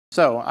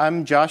So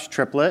I'm Josh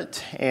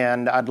Triplett,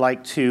 and I'd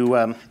like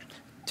to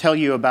tell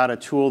you about a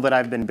tool that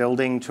I've been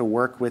building to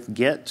work with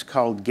Git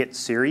called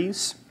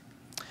Git-Series.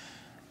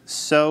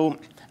 So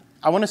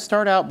I want to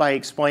start out by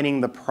explaining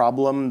the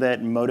problem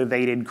that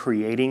motivated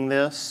creating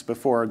this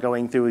before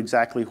going through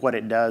exactly what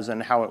it does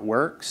and how it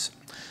works.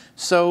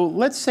 So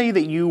let's say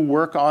that you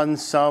work on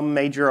some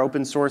major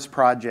open source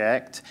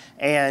project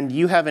and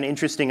you have an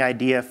interesting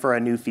idea for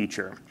a new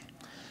feature.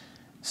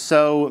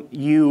 So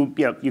you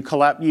go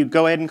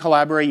ahead and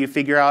collaborate, you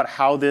figure out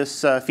how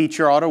this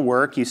feature ought to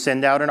work, you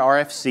send out an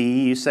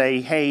RFC, you say,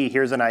 hey,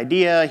 here's an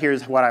idea,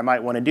 here's what I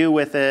might want to do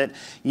with it.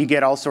 You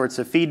get all sorts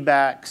of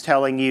feedbacks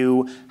telling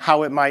you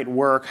how it might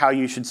work, how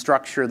you should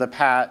structure the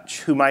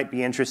patch, who might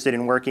be interested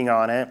in working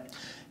on it.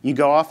 You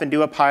go off and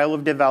do a pile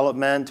of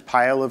development,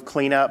 pile of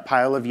cleanup,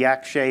 pile of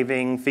yak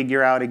shaving,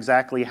 figure out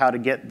exactly how to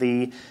get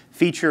the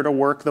feature to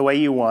work the way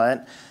you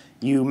want.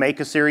 You make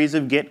a series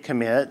of Git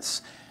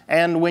commits.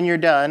 And when you're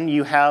done,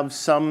 you have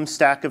some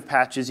stack of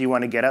patches you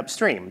want to get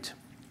upstreamed.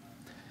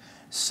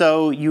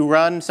 So you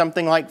run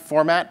something like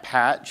format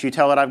patch. You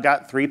tell it I've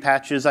got 3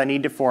 patches I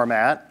need to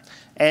format.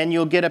 And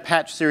you'll get a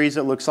patch series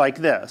that looks like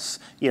this.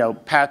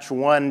 Patch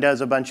 1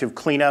 does a bunch of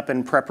cleanup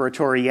and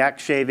preparatory yak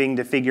shaving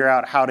to figure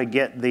out how to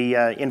get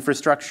the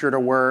infrastructure to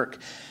work.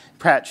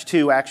 Patch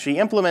 2 actually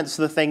implements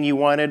the thing you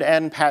wanted.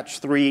 And patch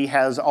 3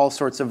 has all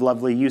sorts of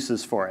lovely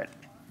uses for it.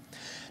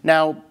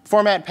 Now,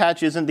 format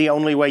patch isn't the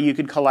only way you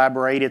could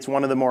collaborate. It's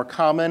one of the more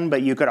common,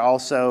 but you could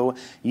also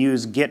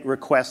use git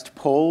request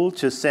pull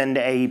to send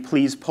a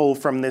please pull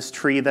from this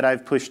tree that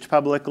I've pushed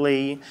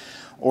publicly.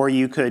 Or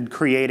you could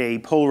create a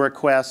pull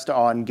request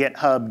on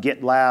GitHub,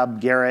 GitLab,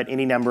 Garrett,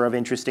 any number of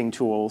interesting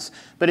tools.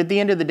 But at the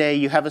end of the day,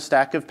 you have a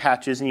stack of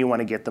patches and you want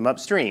to get them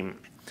upstream.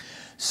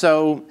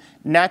 So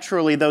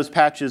naturally, those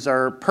patches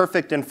are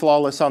perfect and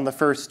flawless on the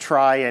first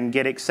try and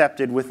get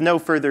accepted with no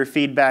further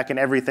feedback and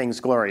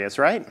everything's glorious,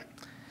 right?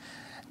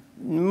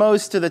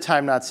 Most of the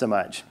time, not so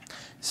much.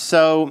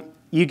 So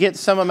you get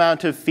some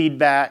amount of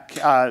feedback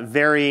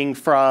varying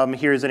from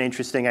here's an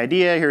interesting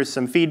idea, here's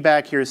some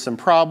feedback, here's some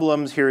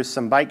problems, here's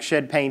some bike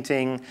shed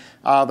painting,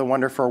 the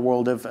wonderful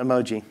world of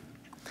emoji.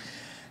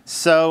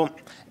 So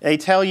they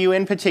tell you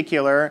in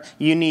particular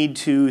you need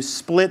to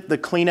split the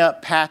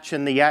cleanup patch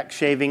and the yak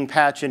shaving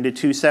patch into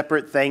 2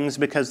 separate things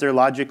because they're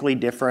logically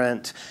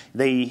different.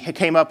 They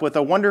came up with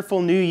a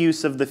wonderful new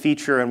use of the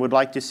feature and would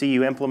like to see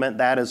you implement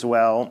that as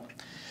well.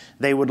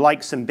 They would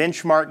like some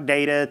benchmark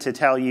data to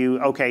tell you,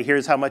 OK,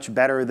 here's how much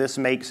better this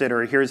makes it,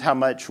 or here's how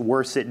much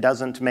worse it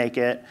doesn't make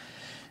it.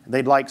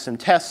 They'd like some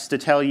tests to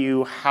tell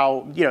you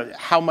how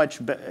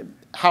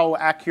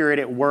accurate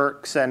it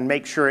works and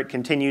make sure it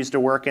continues to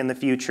work in the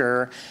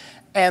future.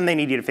 And they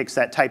need you to fix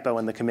that typo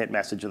in the commit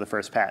message of the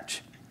first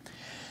patch.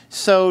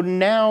 So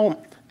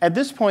now, at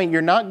this point,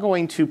 you're not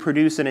going to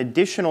produce an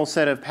additional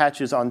set of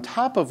patches on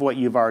top of what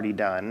you've already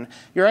done.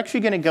 You're actually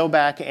going to go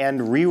back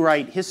and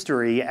rewrite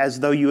history as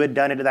though you had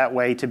done it that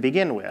way to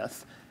begin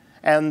with.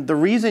 And the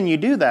reason you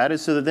do that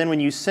is so that then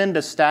when you send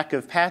a stack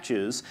of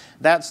patches,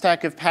 that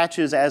stack of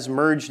patches as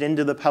merged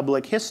into the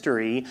public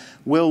history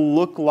will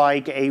look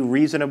like a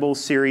reasonable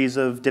series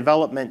of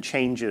development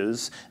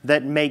changes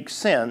that make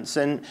sense.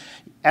 And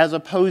as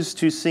opposed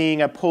to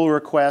seeing a pull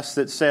request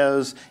that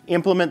says,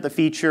 implement the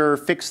feature,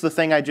 fix the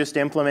thing I just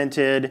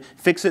implemented,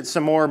 fix it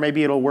some more,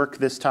 maybe it'll work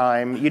this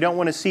time. You don't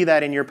want to see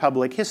that in your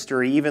public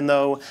history, even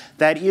though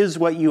that is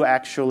what you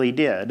actually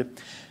did.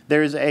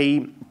 There's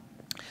a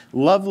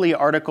lovely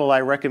article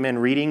I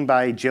recommend reading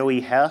by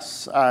Joey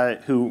Hess,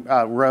 who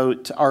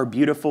wrote Our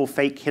Beautiful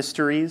Fake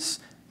Histories,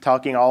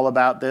 talking all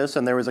about this.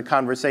 And there was a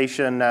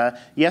conversation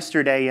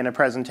yesterday in a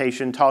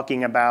presentation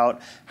talking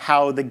about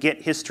how the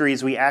Git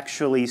histories we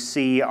actually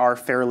see are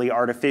fairly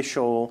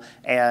artificial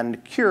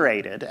and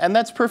curated. And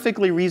that's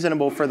perfectly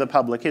reasonable for the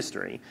public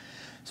history.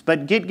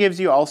 But Git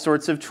gives you all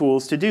sorts of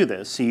tools to do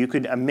this. So you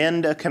could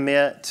amend a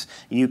commit.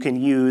 You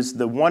can use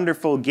the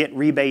wonderful git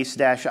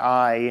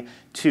rebase-i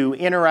to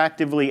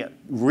interactively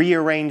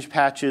rearrange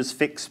patches,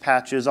 fix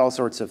patches, all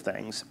sorts of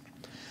things.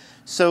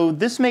 So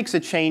this makes a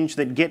change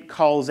that Git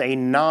calls a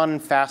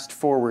non-fast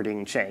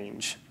forwarding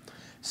change.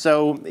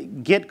 So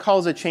Git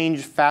calls a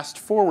change fast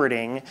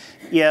forwarding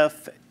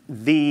if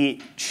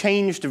the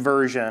changed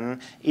version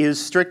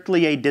is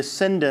strictly a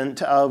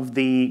descendant of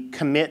the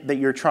commit that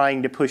you're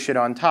trying to push it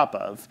on top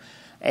of.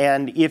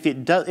 And if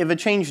a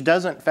change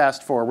doesn't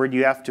fast forward,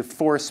 you have to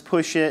force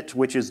push it,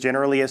 which is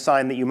generally a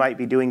sign that you might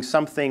be doing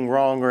something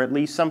wrong, or at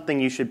least something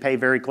you should pay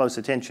very close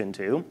attention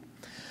to.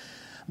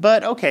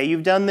 But OK,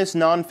 you've done this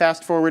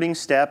non-fast forwarding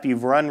step.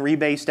 You've run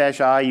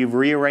rebase-i. You've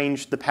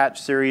rearranged the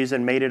patch series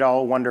and made it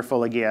all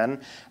wonderful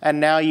again. And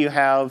now you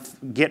have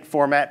git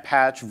format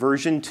patch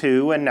version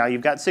 2, and now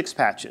you've got 6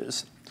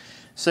 patches.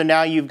 So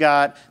now you've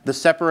got the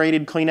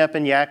separated cleanup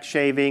and yak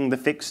shaving, the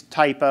fixed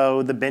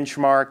typo, the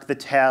benchmark, the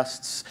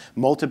tests,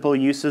 multiple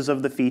uses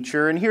of the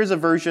feature. And here's a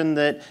version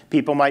that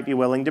people might be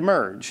willing to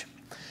merge.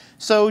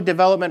 So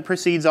development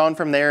proceeds on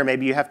from there.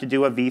 Maybe you have to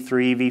do a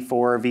v3,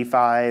 v4,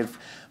 v5.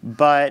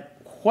 But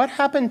what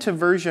happened to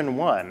version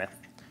 1?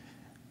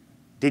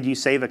 Did you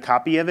save a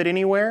copy of it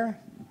anywhere?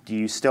 Do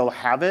you still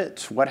have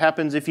it? What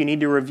happens if you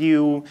need to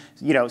review,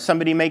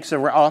 somebody makes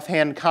an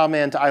offhand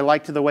comment, I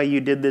liked the way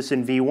you did this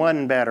in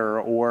V1 better,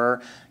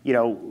 or,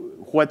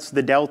 what's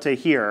the delta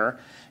here?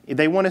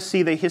 They want to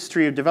see the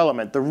history of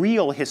development, the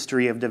real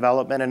history of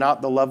development, and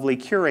not the lovely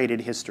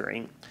curated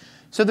history.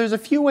 So there's a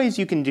few ways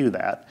you can do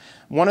that.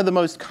 One of the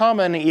most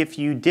common, if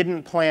you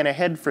didn't plan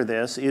ahead for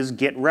this, is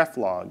Git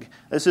reflog.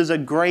 This is a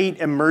great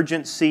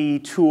emergency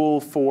tool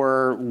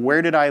for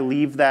where did I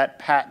leave that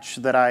patch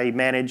that I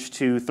managed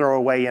to throw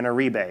away in a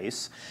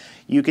rebase.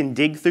 You can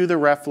dig through the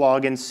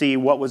reflog and see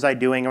what was I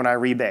doing when I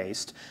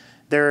rebased.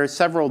 There are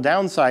several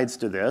downsides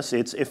to this.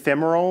 It's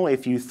ephemeral.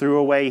 If you threw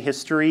away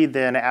history,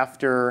 then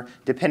after,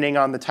 depending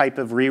on the type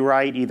of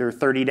rewrite, either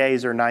 30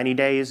 days or 90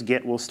 days,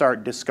 Git will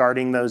start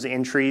discarding those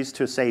entries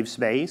to save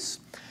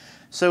space.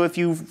 So if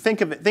you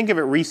think of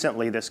it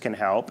recently, this can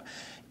help.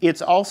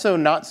 It's also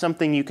not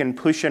something you can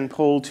push and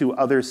pull to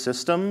other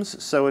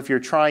systems. So if you're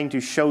trying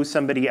to show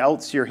somebody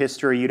else your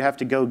history, you'd have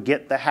to go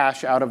get the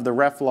hash out of the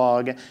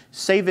reflog,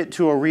 save it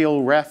to a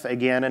real ref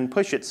again, and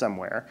push it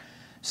somewhere.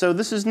 So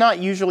this is not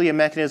usually a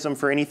mechanism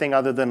for anything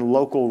other than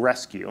local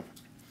rescue.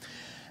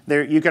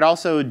 You could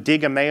also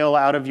dig a mail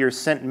out of your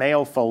sent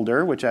mail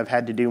folder, which I've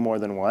had to do more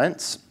than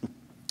once,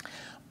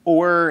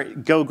 or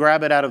go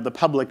grab it out of the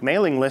public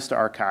mailing list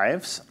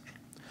archives.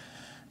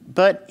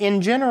 But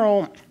in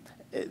general,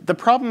 the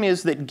problem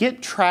is that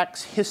Git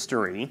tracks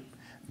history,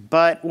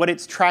 but what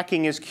it's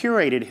tracking is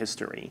curated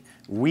history.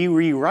 We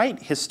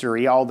rewrite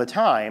history all the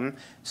time,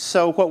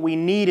 so what we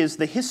need is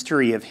the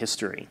history of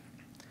history.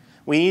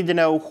 We need to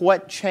know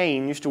what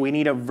changed. We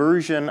need a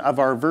version of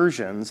our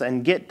versions,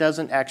 and Git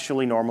doesn't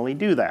actually normally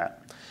do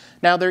that.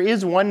 Now, there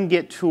is one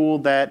Git tool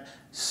that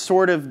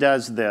sort of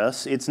does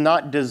this. It's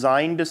not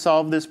designed to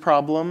solve this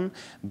problem,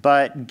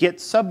 but Git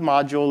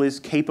submodule is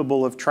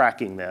capable of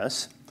tracking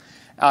this.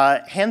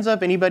 Hands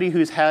up, anybody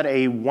who's had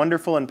a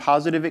wonderful and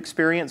positive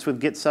experience with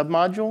Git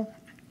submodule?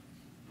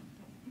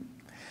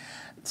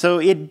 So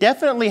it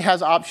definitely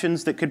has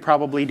options that could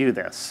probably do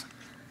this.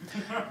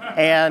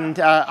 And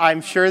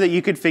I'm sure that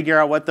you could figure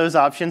out what those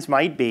options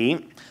might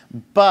be.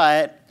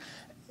 But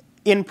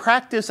in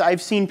practice,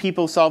 I've seen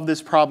people solve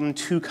this problem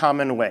two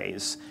common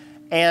ways.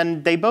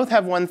 And they both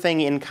have one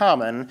thing in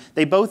common.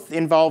 They both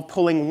involve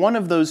pulling one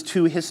of those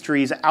two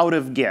histories out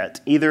of Git,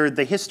 either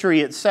the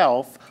history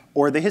itself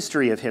or the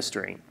history of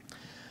history.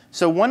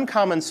 So one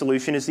common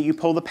solution is that you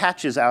pull the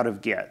patches out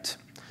of Git.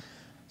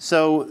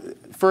 So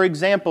for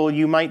example,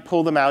 you might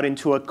pull them out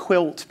into a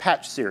quilt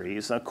patch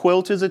series. A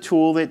quilt is a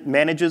tool that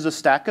manages a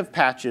stack of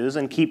patches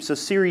and keeps a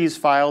series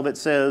file that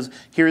says,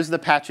 here's the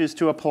patches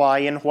to apply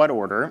in what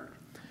order.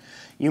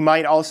 You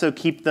might also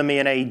keep them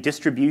in a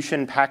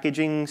distribution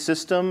packaging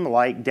system,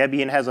 like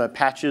Debian has a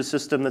patches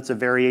system that's a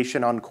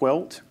variation on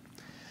quilt.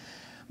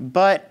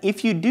 But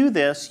if you do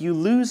this, you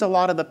lose a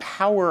lot of the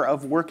power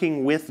of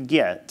working with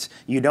Git.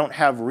 You don't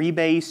have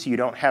rebase, you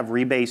don't have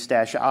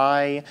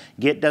rebase-i.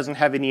 Git doesn't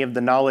have any of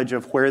the knowledge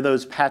of where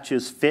those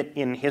patches fit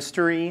in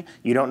history.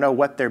 You don't know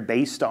what they're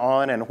based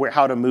on and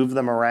how to move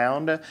them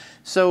around.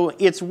 So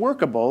it's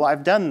workable.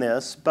 I've done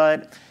this,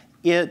 but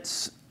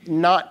it's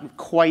not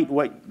quite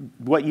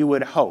what you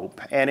would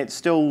hope, and it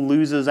still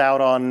loses out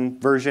on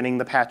versioning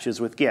the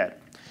patches with Git.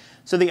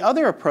 So the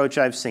other approach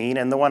I've seen,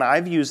 and the one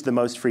I've used the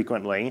most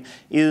frequently,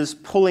 is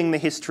pulling the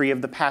history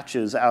of the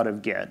patches out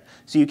of Git.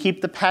 So you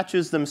keep the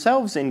patches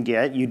themselves in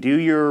Git, you do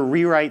your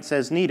rewrites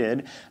as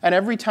needed, and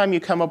every time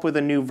you come up with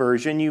a new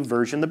version, you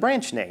version the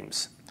branch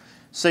names.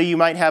 So you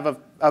might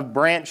have a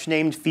branch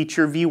named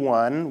feature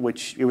v1,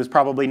 which it was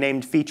probably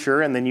named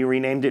feature, and then you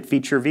renamed it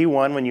feature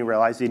v1 when you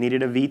realized you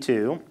needed a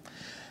v2.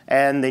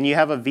 And then you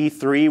have a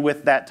v3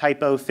 with that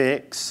typo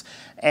fix,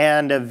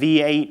 and a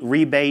v8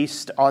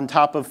 rebased on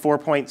top of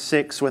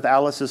 4.6 with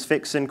Alice's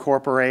fix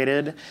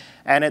incorporated.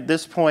 And at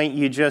this point,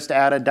 you just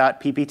add a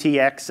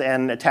 .pptx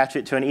and attach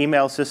it to an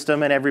email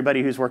system, and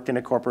everybody who's worked in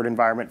a corporate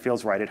environment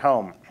feels right at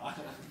home.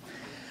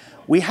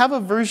 We have a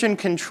version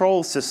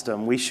control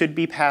system. We should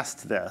be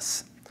past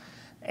this.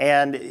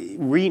 And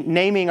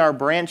renaming our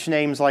branch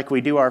names like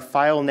we do our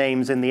file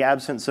names in the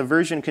absence of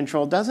version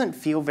control doesn't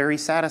feel very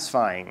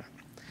satisfying.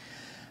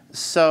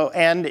 So,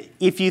 and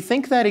if you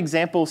think that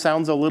example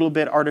sounds a little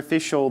bit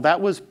artificial, that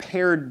was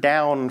pared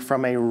down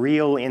from a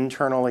real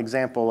internal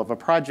example of a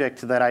project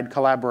that I'd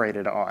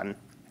collaborated on.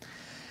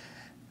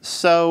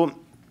 So,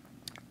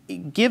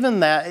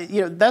 given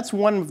that, that's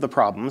one of the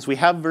problems. We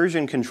have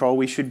version control.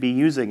 We should be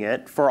using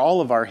it for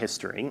all of our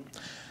history.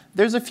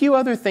 There's a few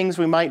other things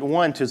we might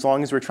want as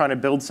long as we're trying to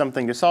build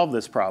something to solve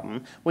this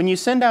problem. When you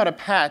send out a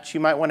patch, you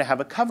might want to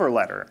have a cover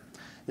letter.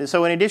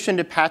 So in addition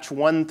to patch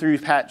 1 through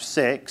patch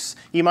 6,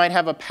 you might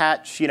have a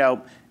patch,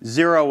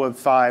 0 of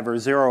 5 or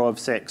 0 of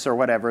 6 or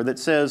whatever that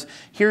says,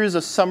 here's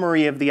a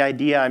summary of the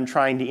idea I'm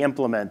trying to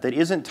implement that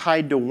isn't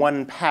tied to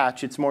one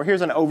patch. It's more,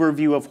 here's an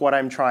overview of what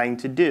I'm trying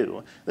to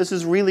do. This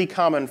is really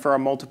common for a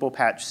multiple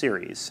patch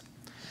series.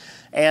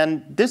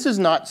 And this is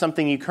not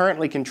something you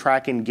currently can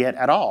track in Git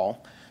at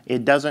all.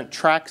 It doesn't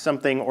track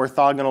something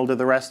orthogonal to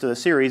the rest of the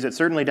series. It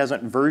certainly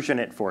doesn't version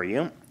it for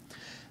you.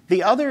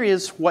 The other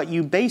is what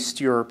you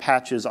based your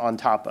patches on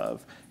top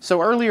of.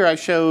 So earlier I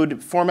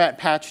showed format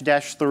patch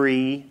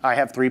 -3, I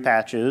have 3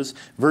 patches,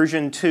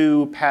 version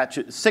 2,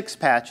 6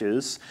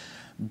 patches,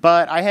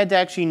 but I had to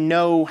actually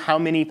know how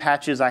many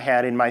patches I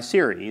had in my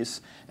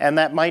series. And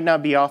that might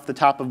not be off the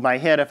top of my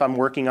head if I'm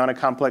working on a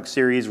complex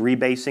series,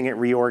 rebasing it,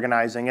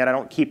 reorganizing it. I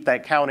don't keep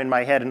that count in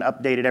my head and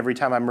update it every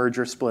time I merge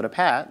or split a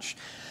patch.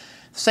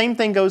 Same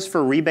thing goes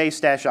for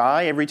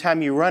rebase-i. Every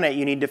time you run it,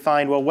 you need to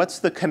find, well, what's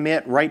the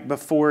commit right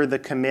before the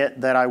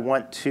commit that I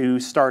want to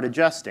start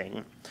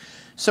adjusting?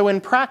 So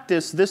in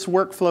practice, this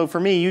workflow for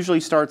me usually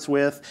starts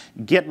with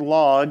git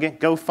log,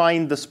 go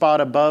find the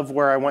spot above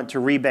where I want to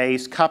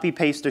rebase, copy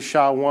paste a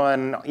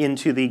SHA-1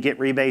 into the git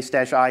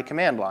rebase-i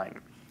command line.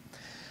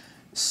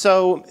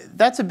 So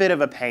that's a bit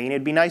of a pain.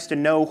 It'd be nice to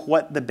know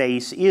what the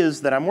base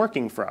is that I'm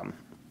working from.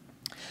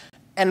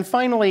 And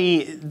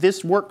finally,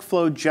 this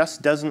workflow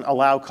just doesn't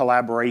allow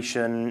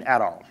collaboration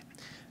at all.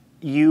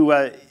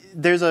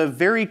 There's a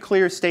very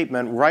clear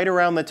statement right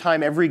around the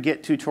time every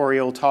Git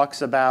tutorial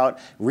talks about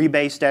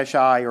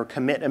rebase-i or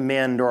commit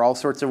amend or all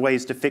sorts of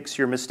ways to fix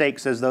your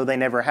mistakes as though they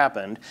never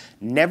happened.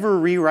 Never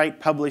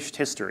rewrite published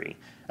history.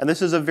 And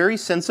this is a very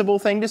sensible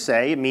thing to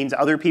say. It means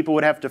other people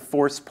would have to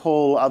force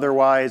pull,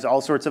 otherwise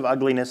all sorts of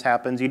ugliness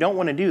happens. You don't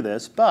want to do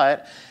this,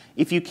 but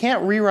if you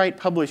can't rewrite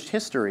published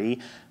history,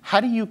 how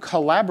do you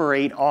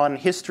collaborate on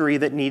history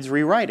that needs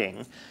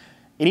rewriting?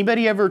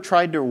 Anybody ever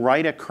tried to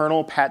write a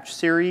kernel patch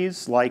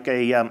series, like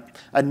a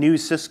new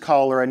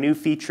syscall or a new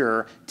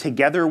feature,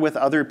 together with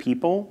other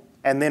people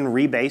and then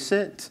rebase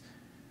it?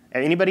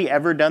 Anybody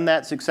ever done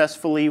that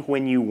successfully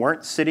when you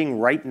weren't sitting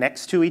right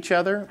next to each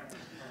other?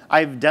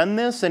 I've done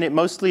this, and it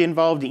mostly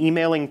involved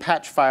emailing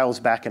patch files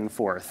back and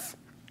forth.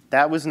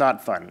 That was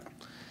not fun.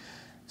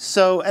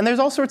 So, and there's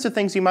all sorts of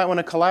things you might want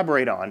to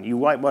collaborate on. You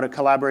might want to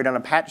collaborate on a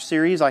patch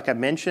series, like I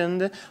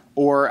mentioned,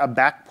 or a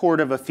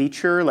backport of a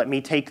feature. Let me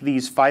take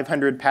these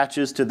 500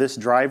 patches to this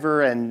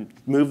driver and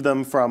move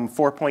them from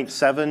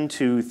 4.7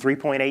 to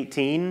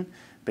 3.18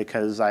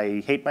 because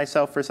I hate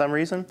myself for some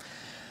reason.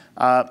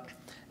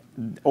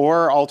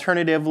 Or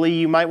alternatively,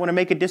 you might want to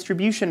make a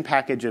distribution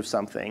package of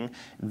something.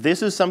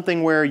 This is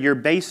something where you're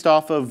based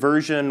off of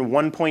version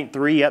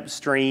 1.3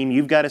 upstream.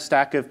 You've got a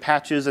stack of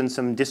patches and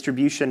some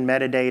distribution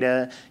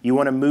metadata. You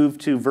want to move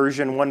to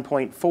version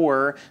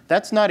 1.4.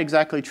 That's not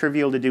exactly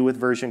trivial to do with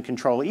version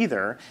control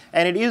either.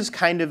 And it is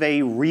kind of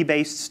a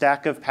rebased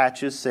stack of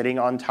patches sitting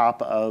on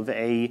top of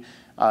a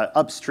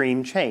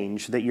upstream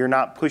change that you're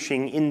not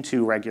pushing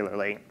into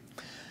regularly.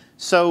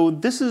 So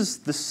this is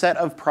the set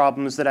of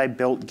problems that I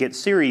built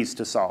Git-Series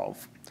to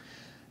solve.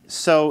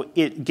 So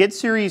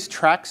Git-Series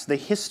tracks the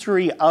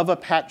history of a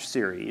patch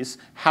series,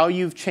 how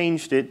you've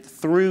changed it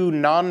through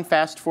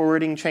non-fast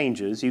forwarding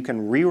changes. You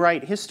can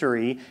rewrite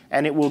history,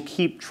 and it will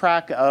keep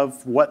track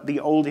of what the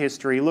old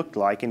history looked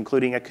like,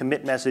 including a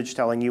commit message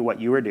telling you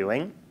what you were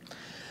doing.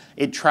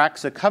 It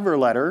tracks a cover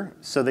letter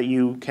so that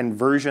you can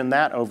version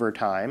that over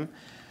time.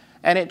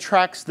 And it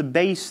tracks the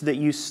base that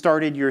you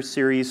started your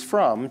series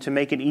from to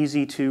make it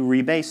easy to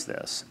rebase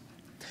this.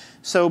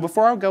 So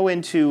before I go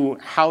into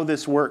how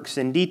this works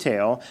in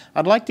detail,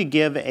 I'd like to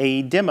give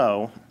a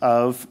demo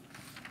of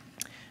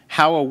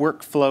how a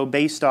workflow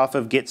based off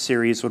of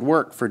Git-Series would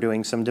work for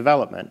doing some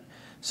development.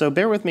 So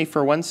bear with me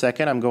for 1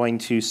 second. I'm going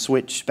to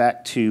switch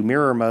back to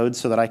mirror mode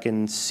so that I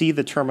can see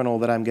the terminal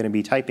that I'm going to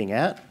be typing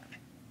at.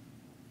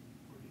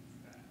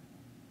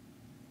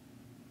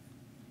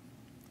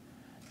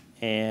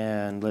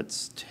 And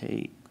let's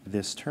take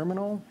this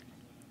terminal.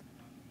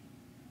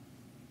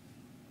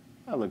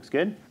 That looks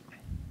good.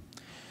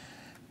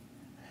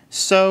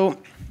 So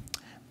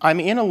I'm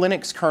in a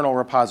Linux kernel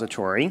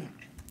repository,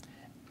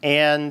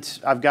 and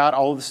I've got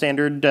all the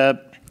standard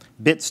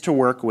bits to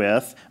work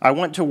with. I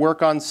want to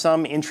work on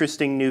some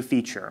interesting new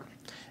feature.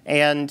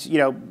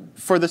 And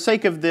for the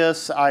sake of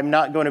this, I'm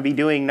not going to be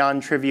doing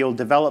non-trivial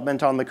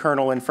development on the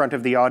kernel in front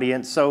of the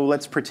audience, so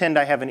let's pretend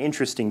I have an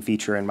interesting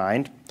feature in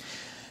mind.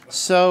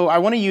 So I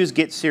want to use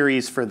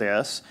Git-Series for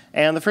this,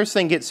 and the first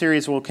thing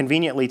Git-Series will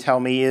conveniently tell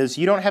me is,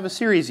 you don't have a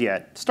series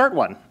yet. Start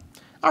one.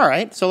 All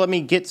right, so let me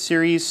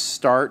Git-Series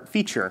start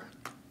feature.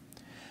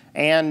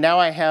 And now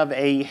I have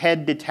a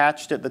head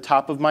detached at the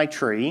top of my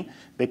tree,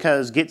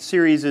 because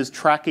Git-Series is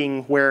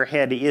tracking where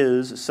head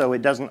is, so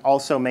it doesn't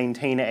also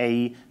maintain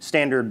a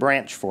standard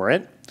branch for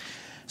it.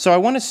 So I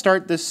want to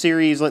start this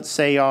series, let's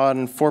say,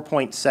 on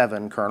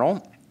 4.7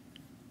 kernel.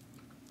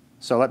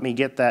 So let me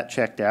get that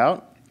checked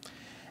out.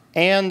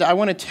 And I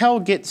want to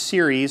tell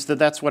Git-Series that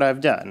that's what I've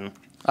done.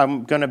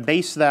 I'm going to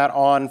base that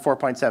on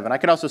 4.7. I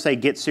could also say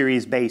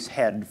Git-Series base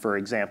head, for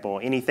example.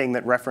 Anything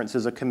that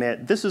references a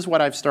commit, this is what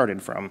I've started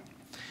from.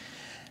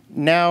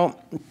 Now,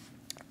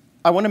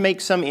 I want to make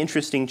some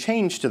interesting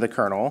change to the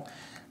kernel.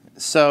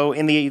 So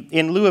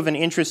in lieu of an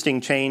interesting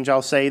change,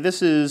 I'll say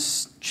this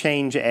is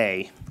change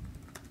A.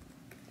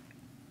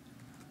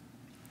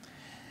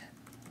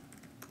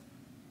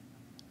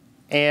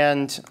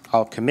 And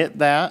I'll commit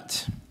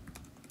that.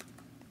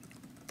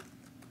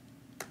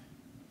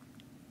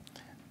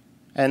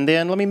 And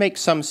then let me make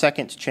some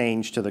second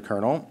change to the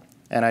kernel.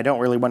 and I don't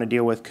really want to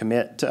deal with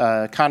commit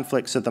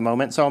conflicts at the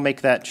moment, so I'll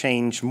make that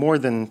change more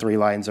than 3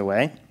 lines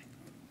away.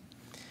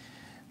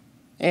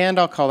 And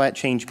I'll call that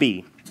change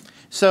B.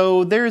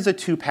 So there's a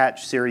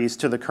 2-patch series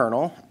to the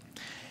kernel,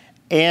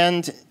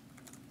 and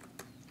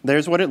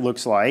there's what it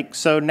looks like.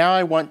 So now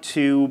I want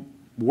to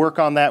work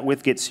on that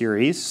with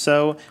Git-Series.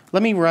 So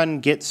let me run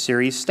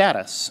Git-Series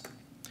status.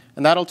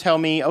 And that'll tell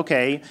me,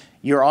 okay,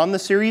 you're on the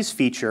series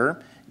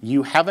feature,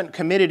 you haven't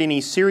committed any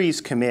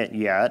series commit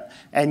yet,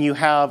 and you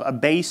have a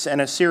base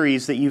and a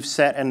series that you've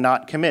set and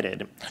not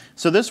committed.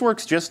 So this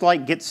works just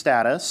like Git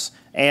status,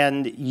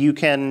 and you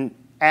can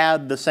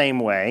add the same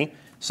way.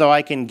 So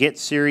I can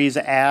Git-Series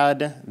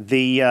add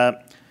the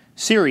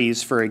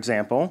series, for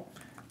example,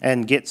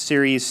 and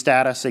Git-Series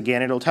status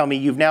again. It'll tell me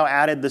you've now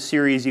added the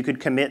series, you could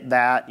commit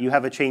that. You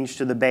have a change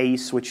to the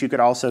base, which you could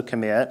also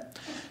commit.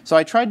 So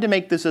I tried to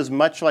make this as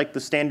much like the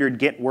standard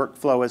Git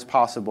workflow as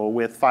possible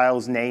with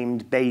files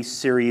named base,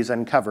 series,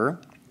 and cover.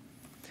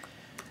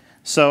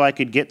 So I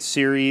could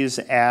Git-Series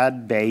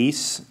add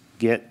base,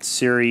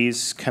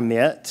 Git-Series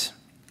commit,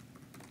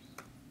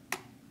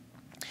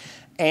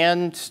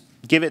 and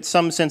give it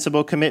some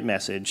sensible commit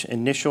message,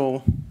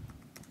 initial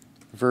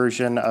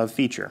version of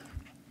feature.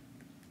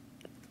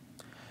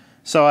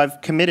 So I've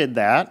committed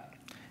that,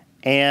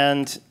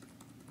 and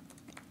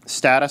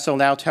status will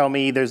now tell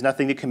me there's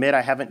nothing to commit,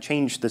 I haven't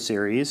changed the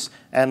series,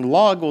 and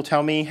log will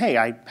tell me, hey,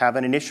 I have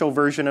an initial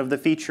version of the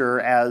feature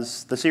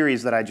as the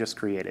series that I just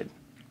created.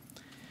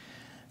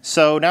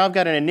 So now I've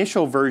got an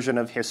initial version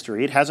of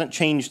history. It hasn't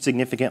changed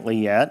significantly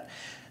yet.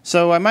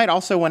 So I might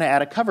also want to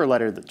add a cover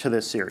letter to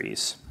this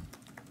series.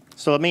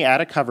 So let me add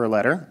a cover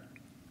letter.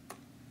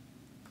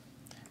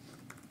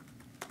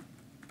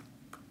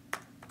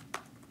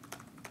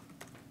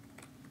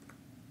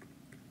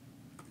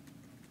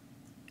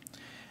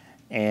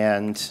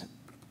 And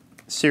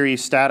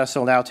series status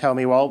will now tell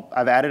me, well,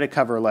 I've added a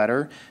cover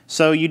letter.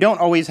 So you don't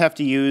always have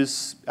to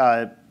use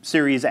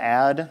series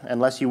add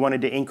unless you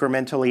wanted to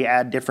incrementally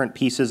add different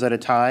pieces at a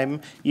time.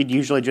 You'd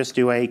usually just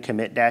do a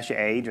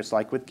commit-a, just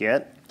like with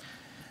Git.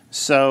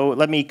 So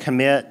let me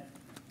commit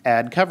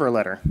add cover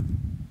letter.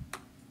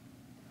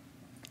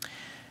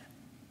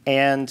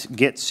 And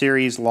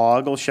Git-Series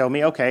log will show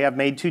me, okay, I've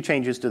made 2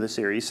 changes to the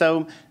series.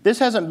 So this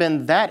hasn't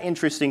been that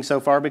interesting so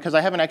far because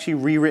I haven't actually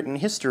rewritten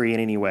history in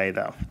any way,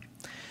 though.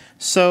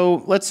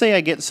 So let's say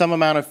I get some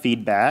amount of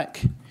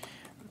feedback.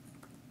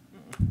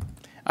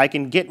 I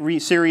can get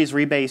series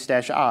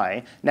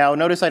rebase-i. Now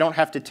notice I don't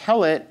have to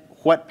tell it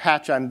what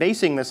patch I'm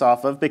basing this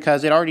off of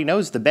because it already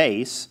knows the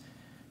base.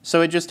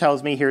 So it just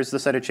tells me here's the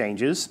set of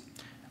changes.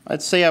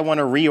 Let's say I want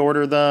to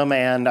reorder them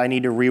and I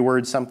need to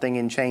reword something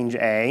in change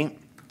A.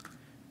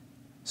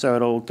 So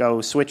it'll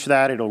go switch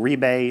that, it'll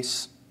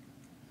rebase,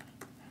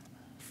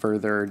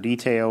 further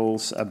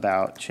details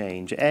about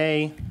change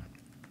A.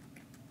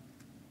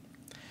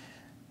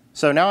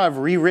 So now I've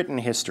rewritten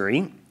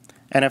history,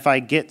 and if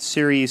I get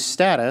series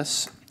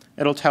status,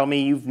 it'll tell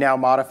me you've now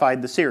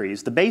modified the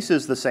series. The base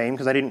is the same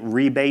because I didn't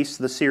rebase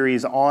the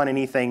series on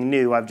anything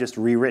new, I've just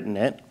rewritten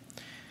it.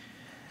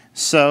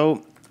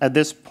 So at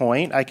this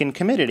point, I can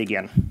commit it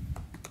again.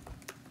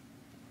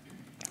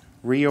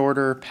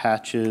 Reorder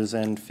patches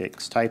and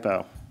fix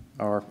typo,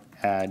 or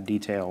add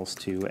details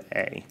to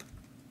A.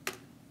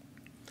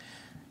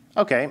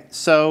 Okay,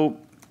 so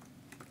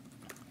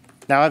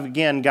now I've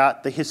again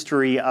got the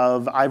history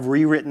of I've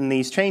rewritten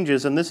these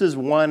changes, and this is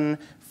one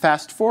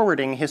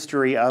fast-forwarding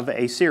history of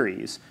a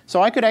series.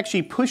 So I could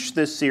actually push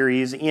this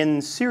series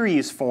in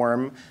series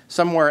form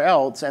somewhere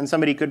else, and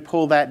somebody could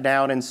pull that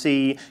down and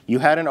see you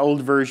had an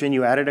old version,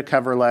 you added a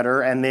cover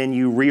letter, and then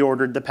you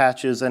reordered the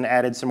patches and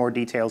added some more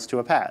details to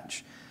a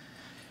patch.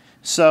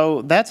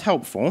 So that's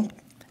helpful.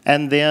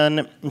 And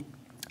then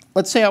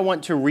let's say I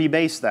want to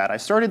rebase that. I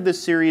started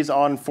this series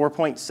on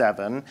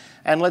 4.7,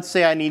 and let's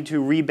say I need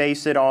to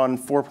rebase it on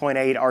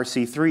 4.8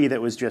 RC3 that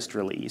was just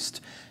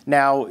released.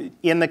 Now,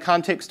 in the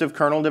context of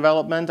kernel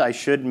development, I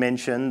should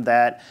mention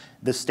that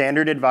the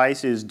standard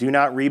advice is do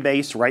not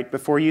rebase right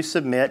before you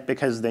submit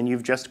because then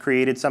you've just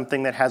created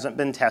something that hasn't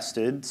been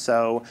tested.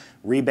 So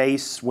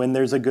rebase when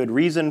there's a good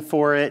reason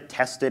for it,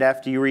 test it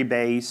after you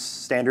rebase,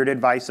 standard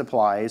advice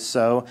applies.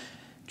 So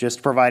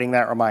just providing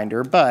that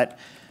reminder. But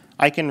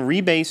I can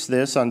rebase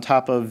this on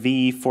top of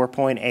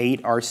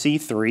v4.8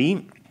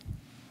 RC3.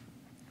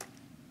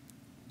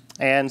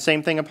 And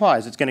same thing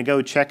applies. It's going to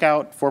go check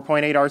out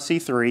 4.8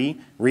 RC3,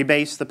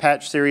 rebase the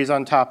patch series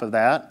on top of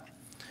that.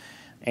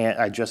 And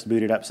I just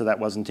booted up, so that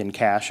wasn't in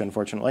cache,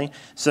 unfortunately.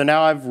 So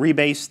now I've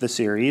rebased the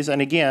series.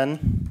 And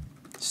again,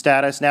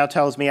 status now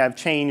tells me I've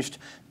changed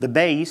the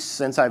base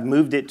since I've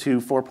moved it to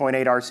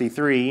 4.8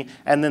 RC3,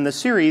 and then the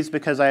series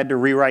because I had to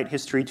rewrite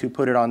history to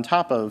put it on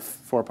top of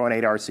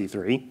 4.8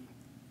 RC3.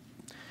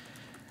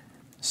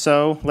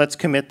 So let's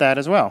commit that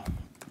as well.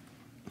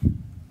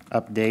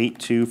 Update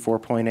to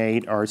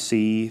 4.8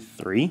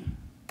 RC3.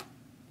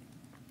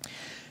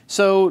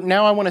 So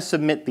now I want to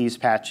submit these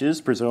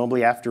patches,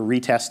 presumably after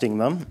retesting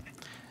them.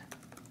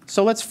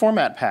 So let's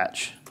format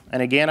patch.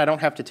 And again, I don't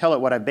have to tell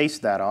it what I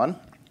based that on.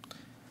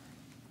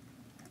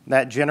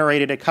 That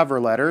generated a cover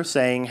letter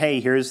saying, hey,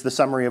 here's the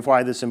summary of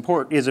why this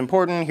is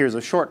important. Here's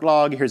a short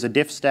log. Here's a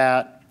diff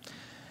stat.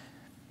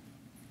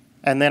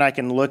 And then I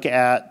can look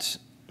at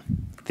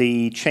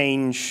the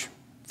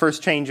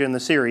first change in the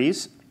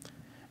series.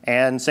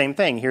 And same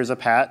thing. Here's a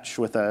patch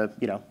with a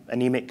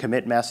anemic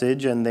commit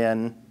message. And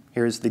then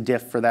here's the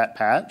diff for that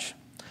patch.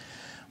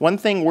 One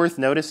thing worth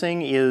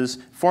noticing is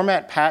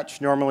format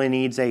patch normally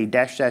needs a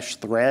 --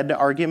 thread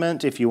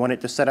argument if you want it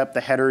to set up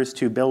the headers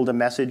to build a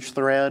message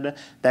thread.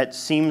 That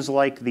seems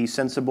like the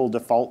sensible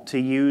default to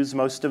use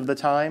most of the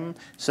time.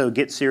 So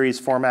Git-Series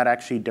format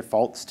actually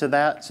defaults to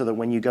that so that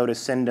when you go to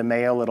send a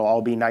mail, it'll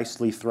all be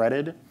nicely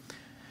threaded.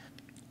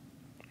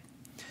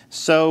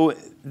 So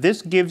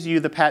this gives you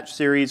the patch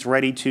series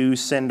ready to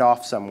send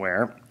off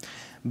somewhere.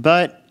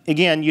 But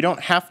again, you don't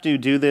have to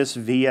do this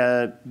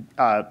via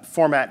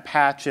format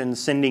patch and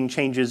sending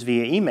changes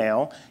via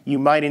email. You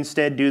might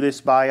instead do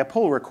this by a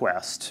pull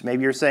request.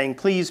 Maybe you're saying,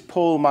 please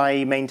pull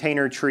my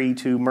maintainer tree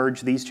to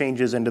merge these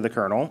changes into the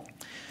kernel.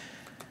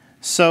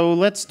 So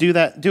let's do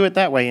it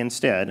that way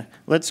instead.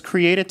 Let's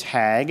create a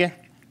tag.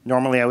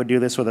 Normally I would do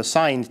this with a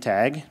signed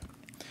tag.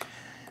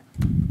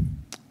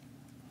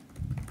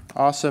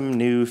 Awesome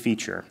new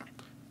feature.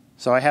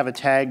 So I have a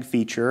tag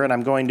feature, and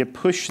I'm going to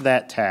push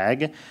that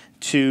tag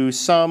to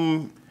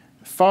some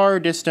far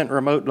distant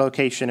remote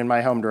location in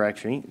my home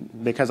directory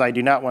because I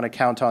do not want to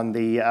count on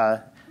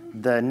the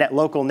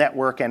local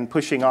network and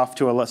pushing off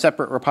to a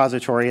separate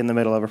repository in the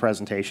middle of a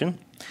presentation.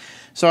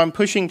 So I'm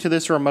pushing to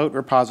this remote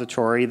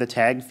repository the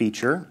tag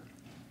feature.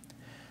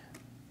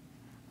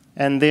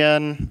 And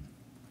then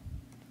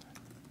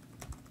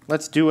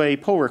let's do a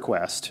pull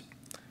request.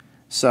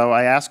 So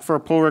I ask for a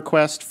pull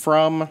request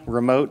from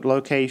remote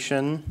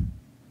location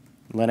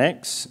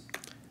Linux,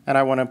 and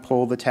I want to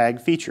pull the tag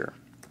feature.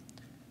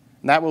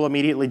 And that will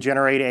immediately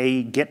generate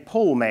a git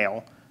pull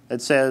mail that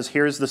says,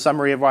 here's the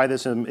summary of why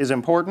this is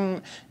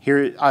important.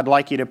 Here, I'd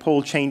like you to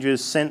pull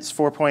changes since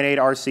 4.8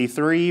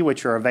 RC3,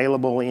 which are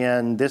available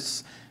in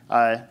this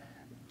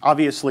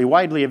obviously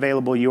widely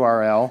available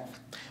URL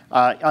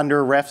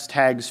under refs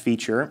tags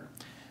feature.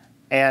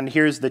 And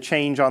here's the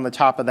change on the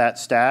top of that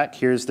stack.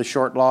 Here's the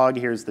short log.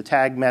 Here's the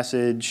tag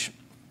message.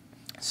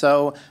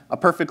 So a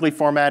perfectly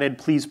formatted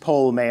please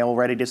pull mail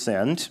ready to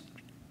send.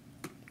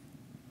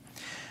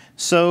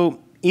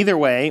 So either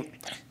way,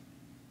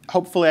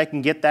 hopefully I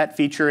can get that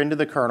feature into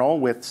the kernel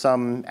with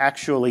some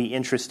actually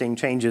interesting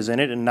changes in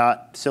it and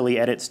not silly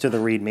edits to the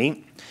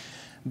README.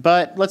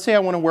 But let's say I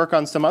want to work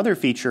on some other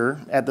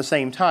feature at the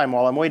same time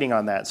while I'm waiting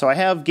on that. So I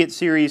have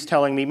Git-Series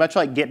telling me, much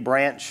like Git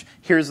branch,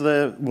 here's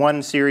the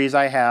one series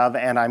I have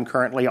and I'm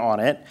currently on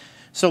it.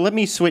 So let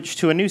me switch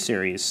to a new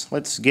series.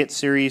 Let's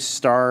Git-Series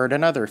start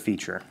another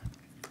feature.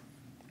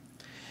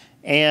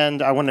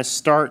 And I want to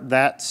start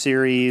that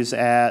series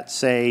at,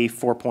 say,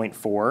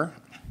 4.4.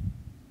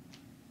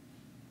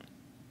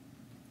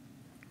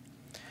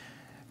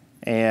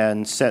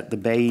 And set the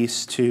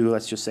base to,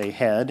 let's just say,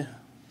 head.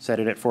 Set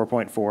it at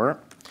 4.4.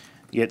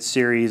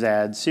 Git-Series,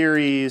 add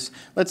series.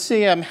 Let's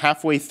say I'm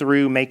halfway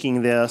through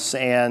making this,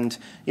 and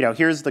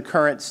here's the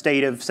current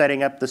state of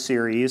setting up the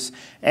series.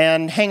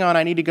 And hang on,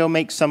 I need to go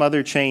make some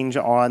other change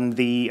on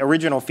the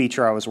original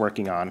feature I was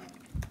working on.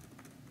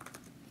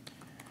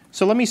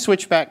 So let me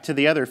switch back to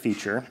the other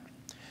feature.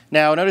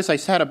 Now notice I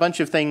had a bunch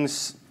of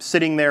things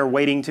sitting there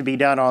waiting to be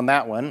done on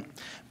that one,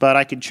 but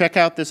I could check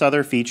out this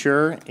other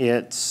feature.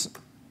 It's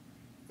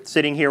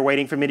sitting here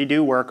waiting for me to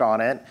do work on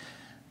it.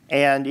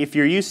 And if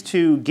you're used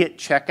to Git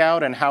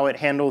checkout and how it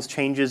handles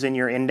changes in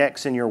your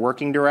index in your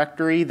working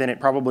directory, then it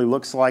probably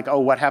looks like, oh,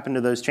 what happened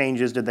to those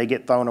changes? Did they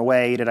get thrown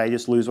away? Did I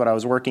just lose what I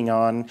was working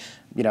on?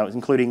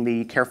 Including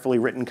the carefully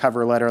written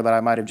cover letter that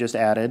I might have just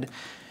added.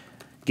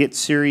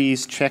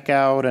 Git-Series check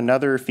out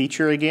another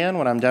feature again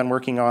when I'm done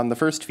working on the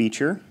first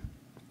feature.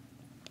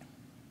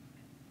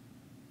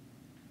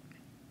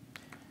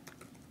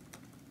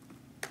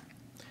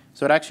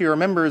 So it actually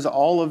remembers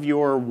all of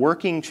your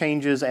working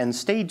changes and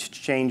staged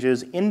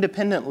changes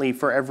independently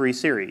for every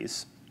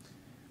series.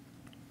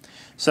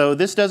 So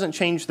this doesn't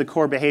change the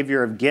core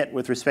behavior of Git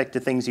with respect to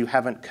things you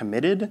haven't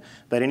committed,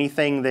 but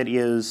anything that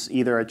is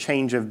either a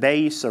change of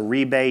base, a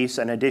rebase,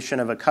 an addition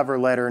of a cover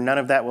letter, none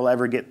of that will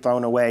ever get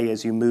thrown away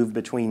as you move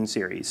between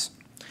series.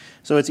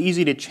 So it's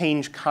easy to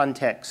change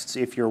contexts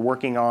if you're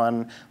working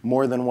on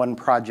more than one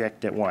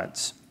project at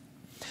once.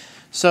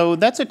 So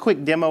that's a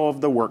quick demo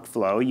of the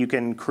workflow. You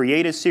can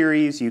create a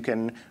series, you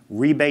can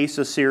rebase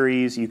a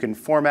series, you can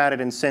format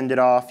it and send it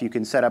off, you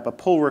can set up a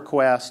pull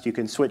request, you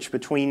can switch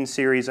between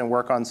series and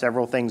work on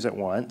several things at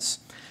once.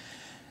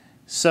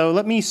 So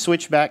let me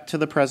switch back to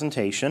the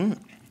presentation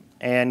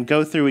and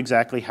go through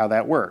exactly how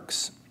that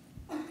works.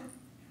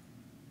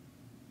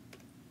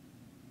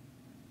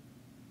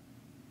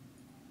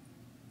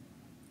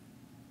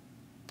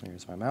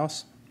 Here's my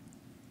mouse.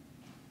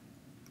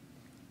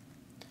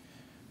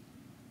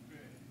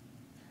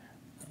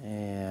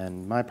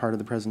 And my part of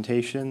the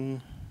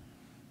presentation,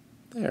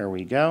 there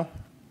we go.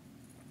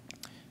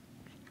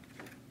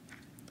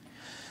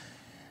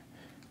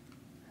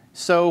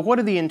 So what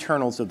do the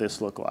internals of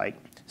this look like?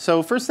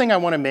 So first thing I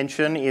want to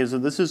mention is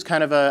that this is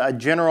kind of a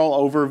general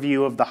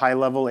overview of the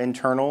high-level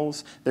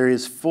internals. There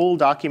is full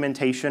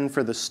documentation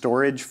for the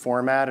storage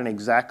format and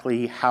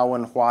exactly how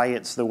and why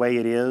it's the way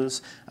it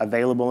is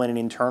available in an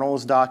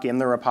internals doc in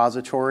the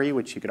repository,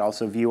 which you could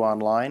also view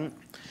online.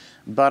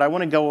 But I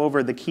want to go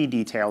over the key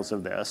details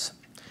of this.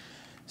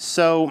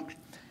 So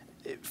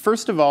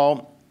first of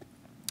all,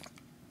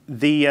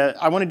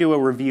 I want to do a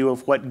review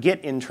of what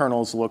Git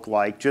internals look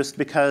like, just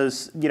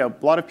because a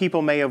lot of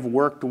people may have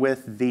worked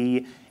with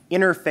the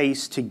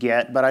interface to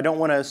Git, but I don't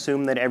want to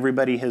assume that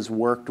everybody has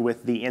worked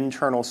with the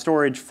internal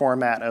storage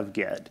format of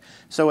Git.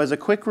 So as a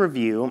quick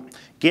review,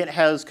 Git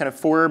has kind of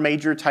 4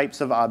 major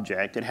types of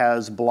object. It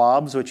has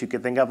blobs, which you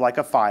could think of like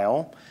a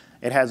file.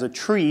 It has a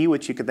tree,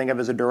 which you could think of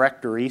as a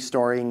directory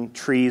storing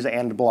trees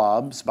and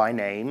blobs by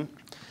name.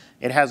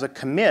 It has a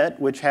commit,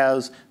 which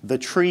has the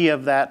tree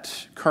of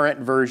that current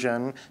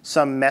version,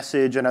 some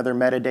message and other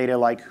metadata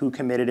like who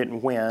committed it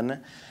and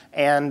when,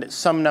 and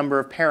some number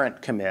of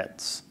parent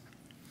commits.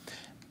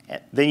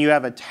 Then you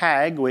have a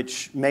tag,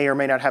 which may or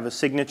may not have a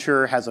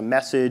signature, has a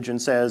message,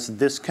 and says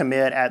this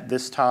commit at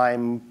this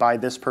time by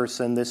this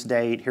person, this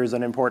date. Here's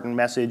an important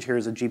message.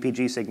 Here's a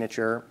GPG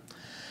signature.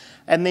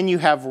 And then you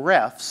have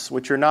refs,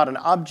 which are not an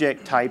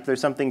object type. There's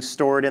something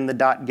stored in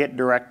the .git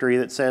directory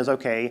that says,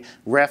 OK,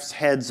 refs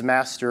heads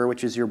master,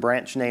 which is your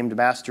branch named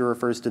master,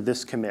 refers to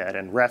this commit.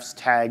 And refs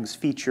tags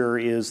feature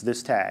is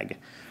this tag.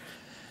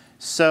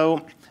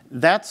 So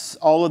that's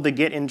all of the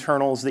Git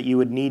internals that you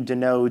would need to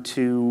know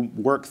to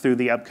work through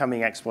the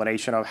upcoming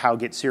explanation of how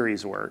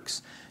Git-Series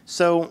works.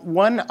 So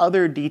one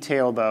other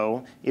detail,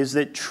 though, is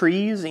that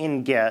trees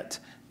in Git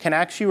can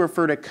actually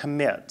refer to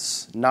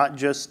commits, not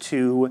just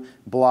to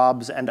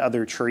blobs and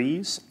other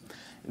trees.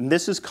 And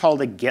this is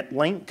called a Git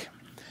link.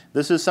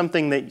 This is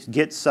something that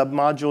Git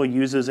submodule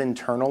uses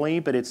internally,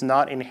 but it's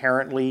not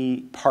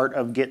inherently part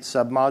of Git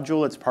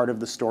submodule. It's part of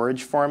the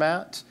storage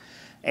format.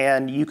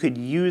 And you could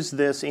use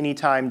this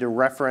anytime to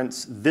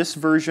reference this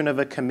version of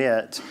a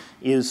commit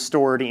is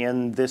stored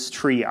in this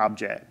tree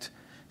object.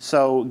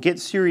 So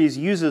Git-Series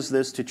uses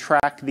this to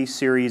track the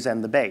series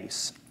and the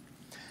base.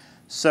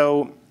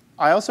 So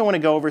I also want to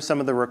go over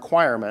some of the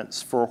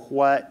requirements for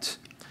what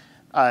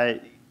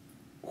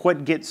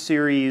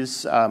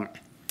Git-Series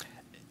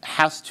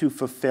has to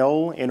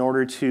fulfill in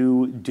order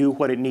to do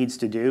what it needs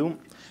to do.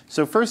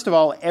 So first of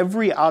all,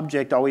 every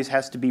object always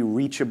has to be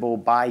reachable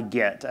by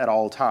Git at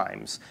all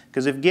times.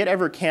 Because if Git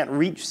ever can't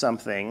reach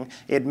something,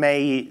 it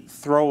may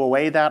throw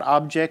away that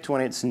object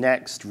when it's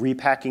next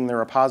repacking the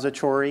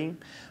repository.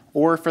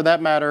 Or for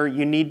that matter,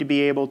 you need to be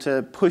able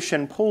to push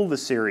and pull the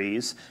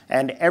series,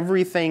 and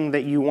everything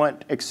that you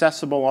want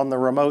accessible on the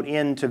remote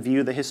end to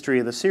view the history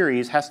of the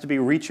series has to be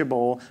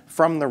reachable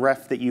from the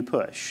ref that you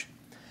push.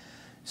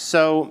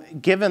 So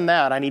given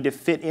that, I need to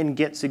fit in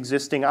Git's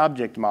existing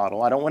object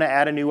model. I don't want to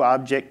add a new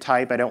object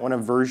type. I don't want to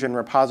version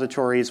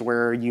repositories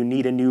where you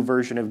need a new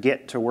version of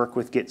Git to work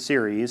with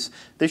Git-Series.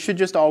 This should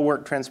just all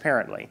work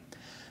transparently.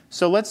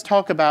 So let's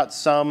talk about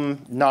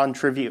some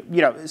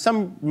non-trivial,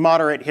 some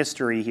moderate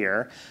history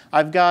here.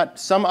 I've got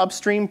some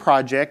upstream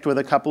project with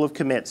a couple of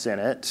commits in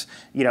it,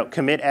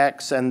 commit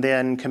X and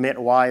then commit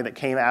Y that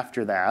came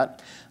after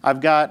that.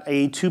 I've got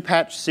a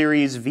 2-patch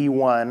series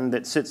V1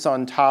 that sits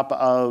on top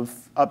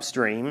of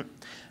upstream.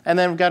 And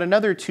then I've got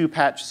another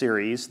 2-patch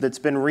series that's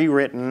been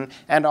rewritten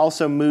and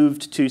also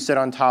moved to sit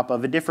on top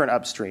of a different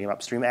upstream,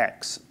 upstream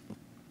X.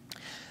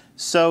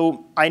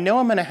 So I know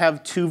I'm going to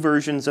have 2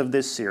 versions of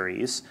this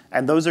series,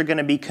 and those are going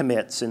to be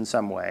commits in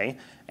some way.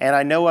 And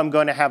I know I'm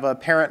going to have a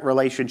parent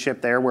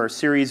relationship there where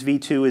series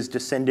V2 is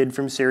descended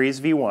from series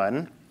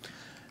V1.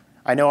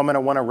 I know I'm going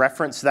to want to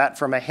reference that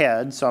from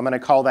ahead, so I'm going to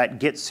call that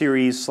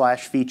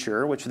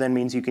Git-Series/feature, which then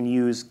means you can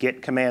use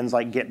Git commands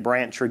like git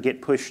branch or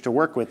git push to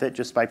work with it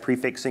just by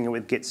prefixing it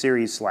with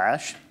Git-Series/.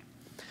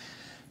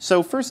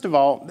 So first of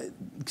all,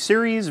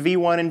 series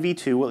V1 and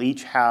V2 will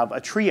each have a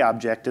tree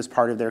object as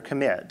part of their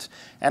commit.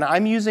 And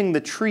I'm using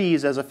the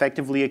trees as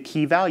effectively a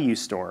key value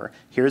store.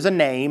 Here's a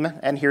name,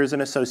 and here's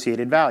an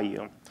associated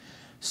value.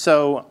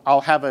 So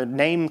I'll have a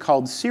name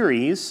called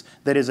series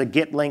that is a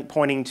Git link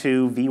pointing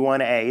to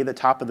V1A, the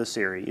top of the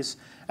series,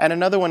 and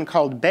another one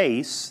called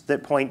base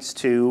that points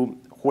to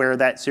where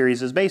that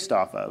series is based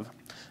off of.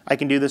 I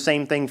can do the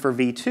same thing for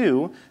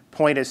V2,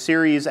 point a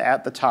series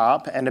at the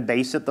top and a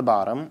base at the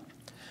bottom.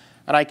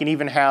 And I can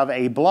even have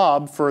a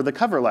blob for the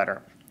cover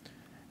letter.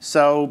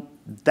 So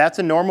that's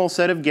a normal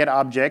set of Git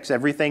objects.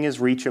 Everything is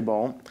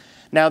reachable.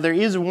 Now, there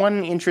is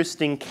one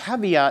interesting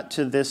caveat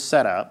to this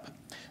setup,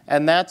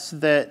 and that's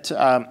that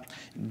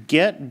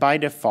Git, by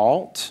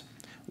default,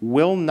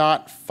 will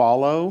not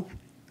follow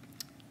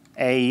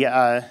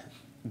a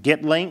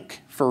Git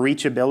link for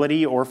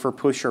reachability or for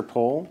push or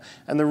pull.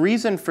 And the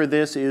reason for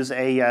this is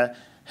a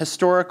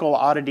historical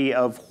oddity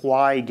of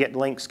why Git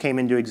links came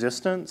into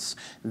existence.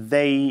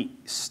 They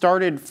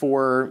started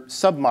for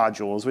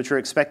submodules, which are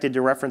expected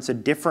to reference a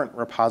different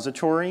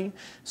repository.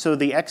 So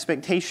the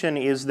expectation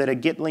is that a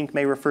Git link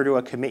may refer to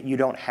a commit you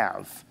don't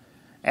have.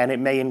 And it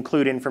may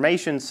include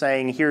information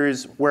saying,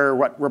 here's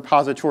what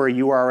repository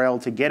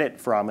URL to get it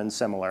from and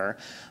similar.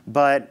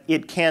 But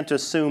it can't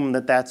assume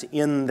that that's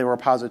in the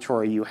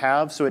repository you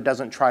have, so it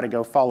doesn't try to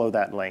go follow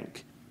that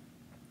link.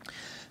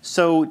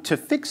 So to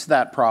fix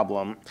that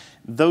problem,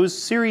 those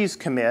series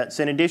commits,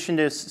 in addition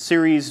to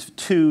series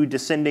 2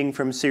 descending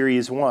from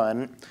series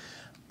 1,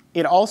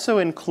 it also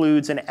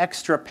includes an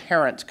extra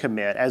parent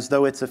commit, as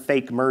though it's a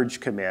fake merge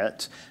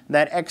commit.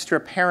 That extra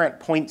parent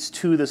points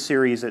to the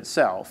series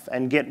itself,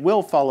 and Git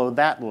will follow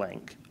that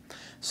link.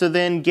 So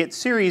then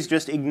Git-Series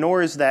just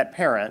ignores that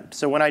parent.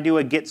 So when I do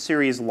a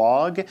Git-Series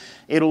log,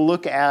 it'll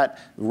look at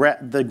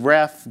the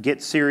ref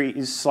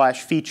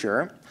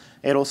Git-Series/feature.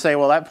 It'll say,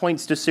 well, that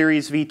points to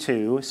series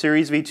v2.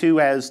 Series v2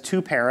 has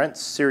 2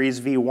 parents, series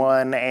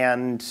v1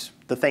 and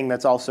the thing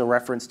that's also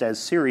referenced as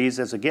series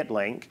as a Git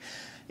link.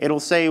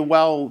 It'll say,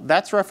 well,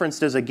 that's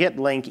referenced as a Git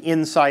link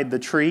inside the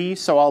tree,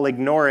 so I'll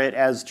ignore it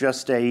as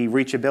just a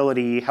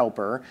reachability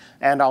helper,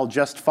 and I'll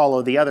just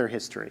follow the other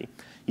history.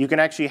 You can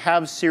actually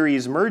have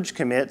series merge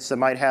commits that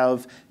might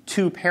have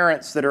 2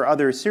 parents that are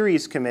other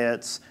series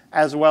commits,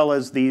 as well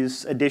as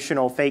these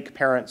additional fake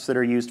parents that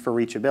are used for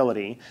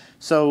reachability.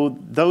 So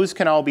those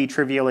can all be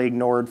trivially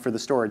ignored for the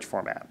storage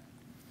format.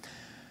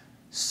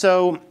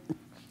 So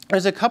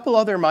there's a couple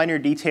other minor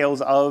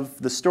details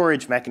of the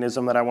storage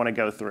mechanism that I want to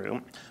go through.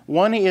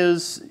 One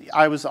is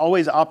I was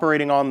always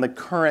operating on the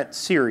current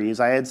series.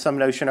 I had some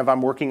notion of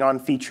I'm working on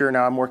feature,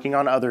 now I'm working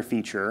on other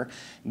feature.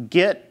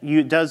 Git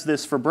does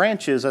this for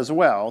branches as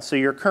well. So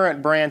your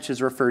current branch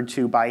is referred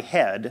to by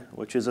head,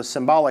 which is a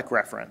symbolic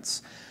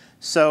reference.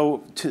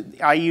 So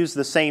I use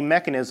the same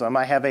mechanism.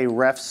 I have a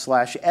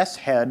ref/s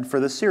head for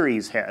the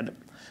series head.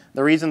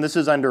 The reason this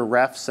is under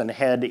refs and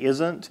head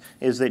isn't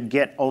is that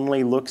Git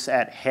only looks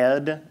at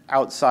head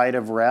outside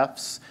of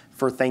refs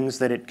for things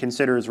that it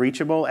considers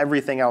reachable.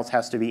 Everything else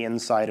has to be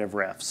inside of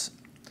refs.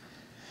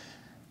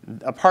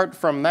 Apart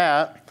from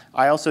that,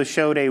 I also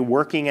showed a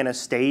working and a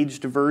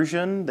staged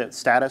version that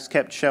status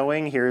kept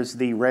showing. Here's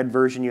the red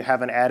version you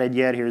haven't added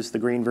yet. Here's the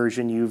green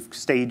version you've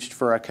staged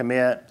for a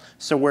commit.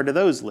 So where do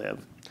those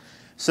live?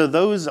 So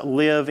those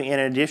live in an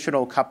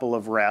additional couple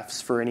of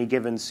refs for any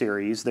given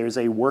series. There's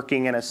a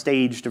working and a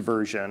staged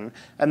version,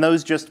 and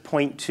those just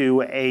point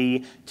to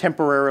a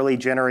temporarily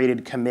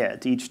generated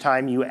commit. Each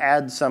time you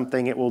add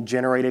something, it will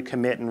generate a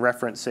commit and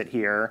reference it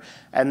here,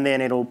 and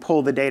then it'll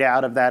pull the data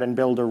out of that and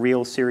build a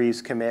real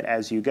series commit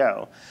as you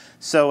go.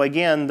 So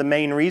again, the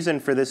main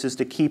reason for this is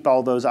to keep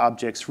all those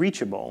objects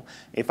reachable.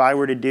 If I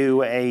were to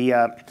do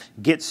a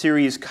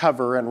Git-Series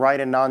cover and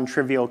write a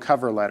non-trivial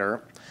cover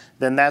letter,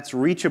 then that's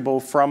reachable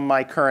from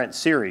my current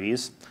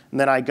series. And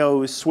then I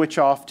go switch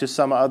off to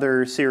some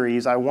other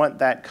series. I want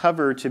that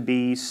cover to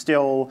be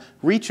still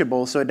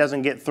reachable so it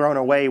doesn't get thrown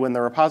away when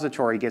the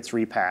repository gets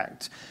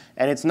repacked.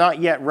 And it's not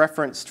yet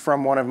referenced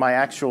from one of my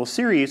actual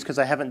series because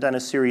I haven't done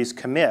a series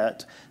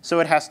commit, so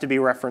it has to be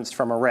referenced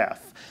from a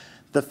ref.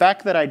 The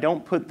fact that I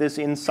don't put this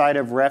inside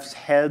of refs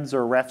heads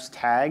or refs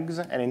tags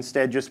and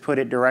instead just put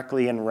it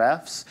directly in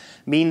refs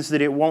means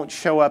that it won't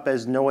show up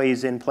as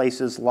noise in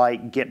places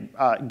like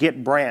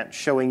Git branch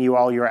showing you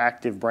all your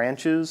active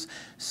branches.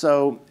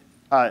 So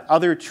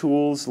other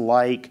tools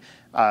like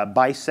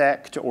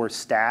bisect or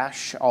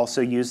stash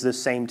also use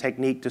this same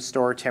technique to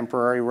store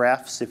temporary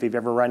refs. If you've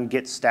ever run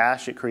git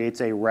stash, it creates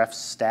a ref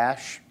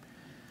stash.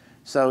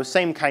 So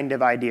same kind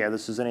of idea.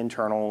 This is an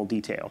internal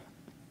detail.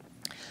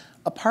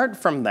 Apart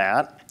from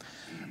that,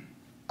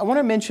 I want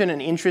to mention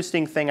an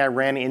interesting thing I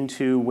ran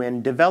into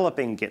when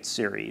developing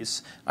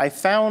Git-Series. I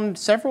found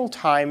several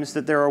times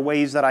that there are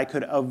ways that I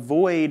could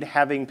avoid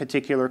having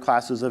particular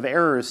classes of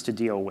errors to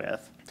deal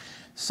with.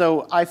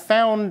 So I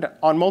found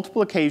on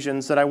multiple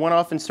occasions that I went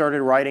off and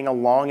started writing a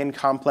long and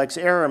complex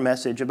error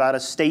message about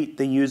a state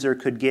the user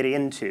could get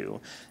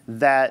into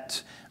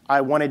that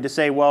I wanted to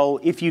say, well,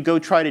 if you go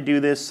try to do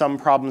this, some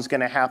problem's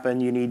going to happen.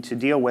 You need to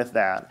deal with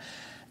that.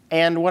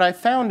 And what I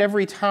found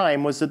every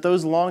time was that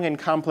those long and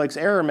complex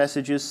error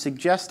messages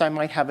suggest I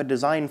might have a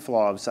design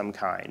flaw of some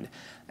kind.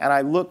 And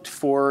I looked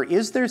for,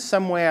 is there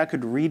some way I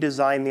could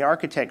redesign the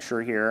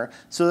architecture here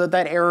so that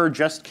that error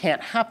just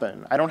can't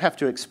happen? I don't have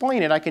to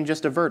explain it, I can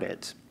just avert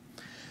it.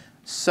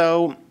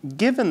 So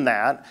given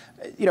that,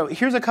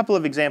 here's a couple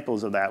of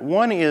examples of that.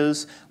 One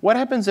is, what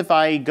happens if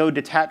I go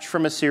detach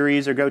from a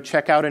series or go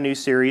check out a new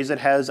series that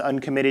has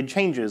uncommitted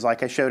changes,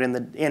 like I showed in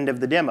the end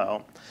of the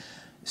demo?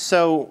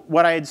 So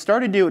what I had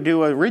started to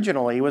do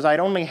originally was I'd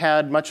only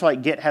had, much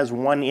like Git has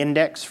one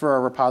index for a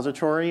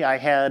repository, I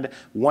had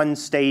one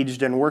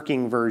staged and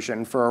working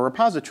version for a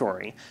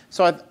repository.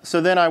 So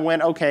then I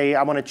went, OK,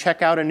 I want to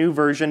check out a new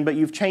version, but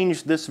you've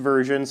changed this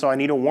version, so I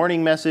need a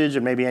warning message,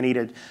 and maybe I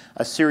need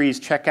a series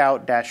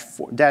checkout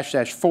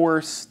 --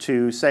 force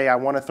to say I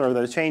want to throw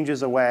those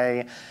changes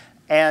away.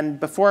 And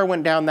before I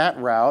went down that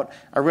route,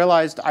 I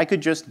realized I could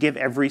just give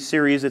every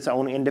series its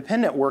own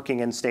independent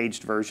working and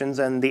staged versions,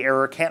 and the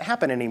error can't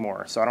happen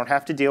anymore. So I don't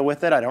have to deal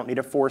with it. I don't need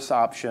a force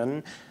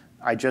option.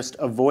 I just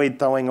avoid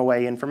throwing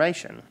away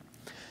information.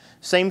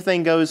 Same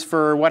thing goes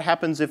for what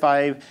happens if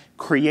I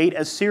create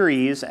a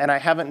series and I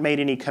haven't made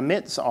any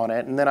commits on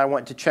it, and then I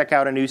want to check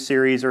out a new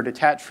series or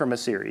detach from a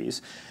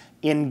series.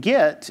 In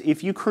Git,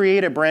 if you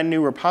create a brand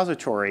new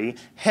repository,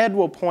 head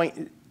will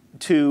point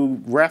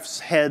to ref's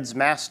head's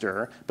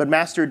master, but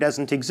master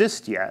doesn't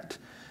exist yet.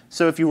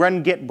 So if you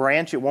run git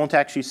branch, it won't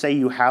actually say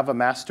you have a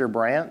master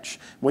branch.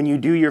 When you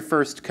do your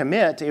first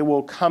commit, it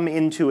will come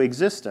into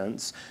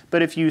existence.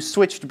 But if you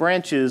switched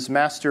branches,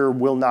 master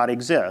will not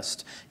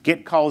exist.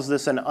 Git calls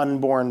this an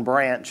unborn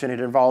branch, and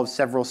it involves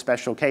several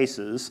special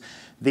cases.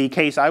 The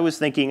case I was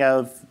thinking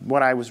of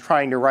when I was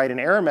trying to write an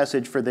error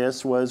message for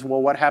this was,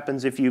 well, what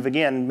happens if you've,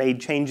 again,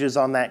 made changes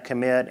on that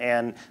commit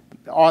and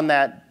on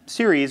that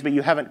series, but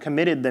you haven't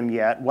committed them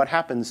yet? What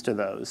happens to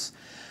those?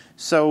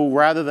 So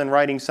rather than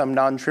writing some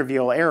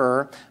non-trivial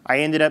error,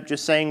 I ended up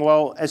just saying,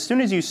 well, as soon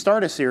as you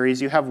start a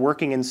series, you have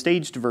working and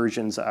staged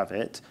versions of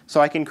it.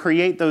 So I can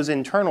create those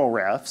internal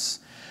refs.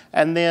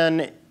 And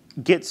then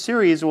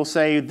Git-Series will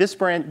say, this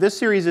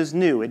series is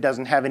new. It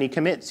doesn't have any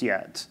commits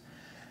yet.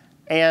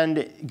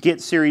 And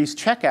Git-Series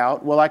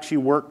checkout will actually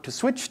work to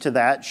switch to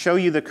that, show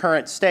you the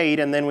current state,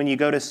 and then when you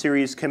go to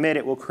series commit,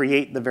 it will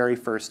create the very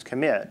first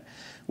commit.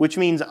 Which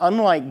means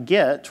unlike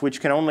Git, which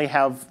can only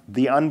have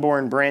the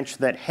unborn branch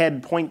that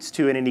head points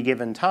to at any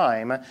given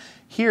time,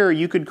 here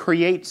you could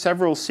create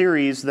several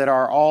series that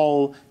are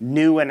all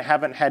new and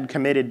haven't had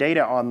committed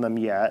data on them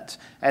yet,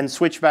 and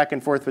switch back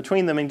and forth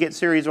between them. And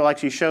Git-Series will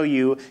actually show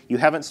you, you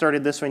haven't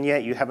started this one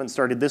yet, you haven't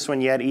started this one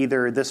yet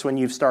either, this one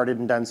you've started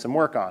and done some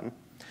work on.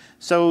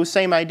 So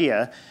same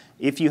idea.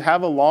 If you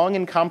have a long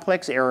and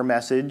complex error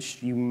message,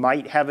 you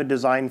might have a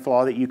design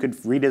flaw that you could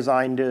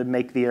redesign to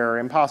make the error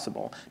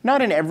impossible.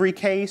 Not in every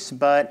case,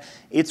 but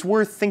it's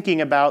worth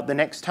thinking about the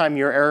next time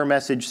your error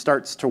message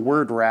starts to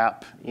word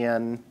wrap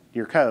in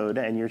your code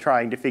and you're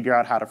trying to figure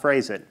out how to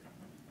phrase it.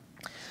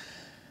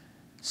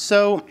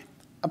 So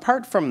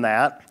apart from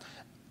that,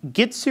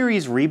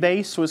 Git-Series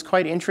rebase was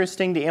quite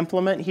interesting to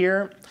implement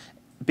here,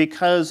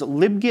 because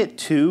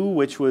libgit2,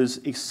 which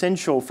was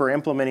essential for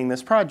implementing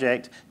this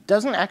project,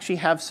 doesn't actually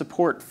have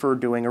support for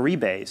doing a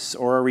rebase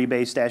or a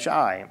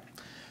rebase-i.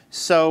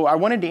 So I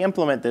wanted to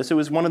implement this. It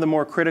was one of the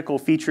more critical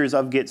features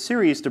of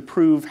Git-Series to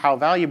prove how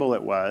valuable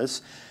it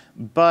was,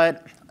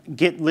 but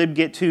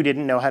libgit2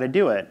 didn't know how to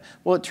do it.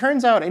 Well, it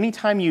turns out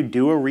anytime you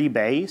do a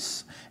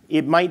rebase,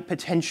 it might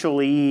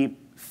potentially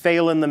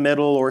fail in the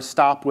middle or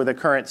stop with a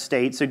current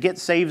state. So Git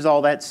saves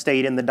all that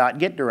state in the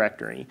 .git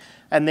directory.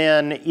 And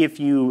then if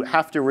you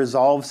have to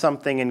resolve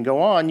something and go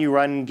on, you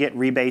run git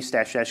rebase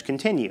 --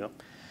 continue.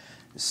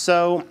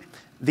 So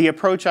the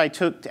approach I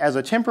took as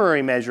a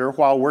temporary measure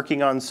while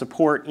working on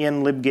support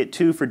in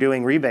libgit2 for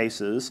doing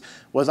rebases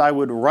was I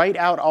would write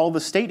out all the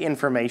state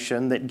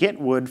information that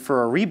Git would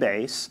for a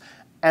rebase,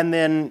 and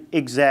then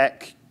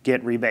exec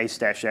git rebase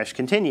 --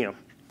 continue.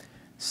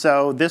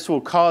 So this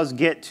will cause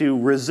Git to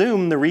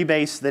resume the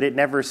rebase that it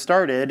never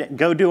started,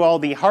 go do all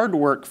the hard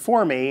work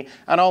for me,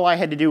 and all I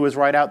had to do was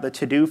write out the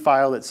to-do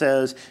file that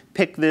says,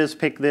 pick this,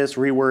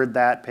 reword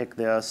that, pick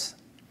this.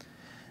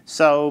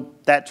 So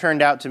that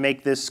turned out to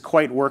make this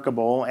quite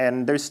workable,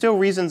 and there's still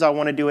reasons I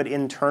want to do it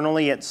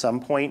internally at some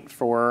point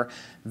for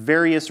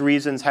various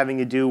reasons having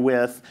to do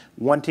with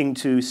wanting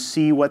to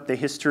see what the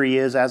history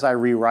is as I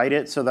rewrite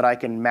it so that I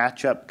can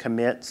match up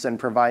commits and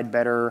provide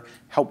better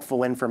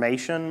helpful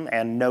information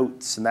and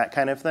notes and that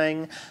kind of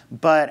thing.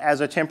 But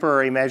as a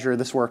temporary measure,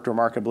 this worked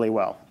remarkably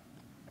well.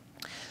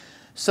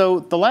 So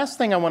the last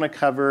thing I want to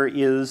cover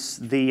is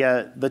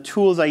the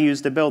tools I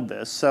used to build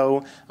this.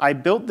 So I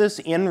built this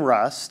in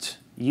Rust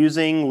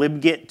using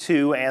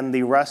libgit2 and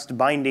the Rust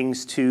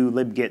bindings to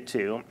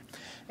libgit2.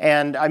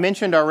 And I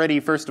mentioned already,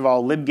 first of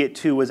all,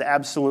 libgit2 was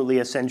absolutely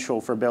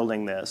essential for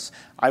building this.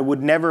 I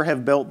would never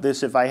have built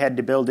this if I had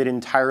to build it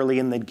entirely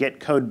in the Git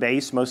code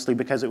base, mostly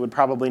because it would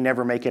probably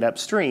never make it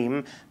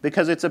upstream,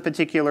 because it's a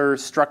particular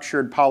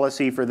structured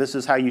policy for this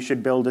is how you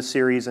should build a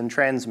series and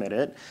transmit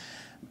it.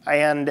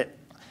 And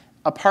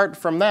apart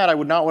from that, I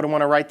would not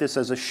want to write this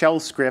as a shell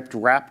script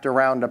wrapped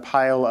around a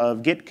pile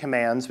of Git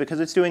commands,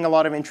 because it's doing a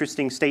lot of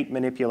interesting state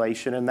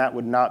manipulation, and that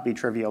would not be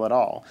trivial at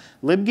all.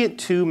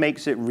 Libgit2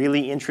 makes it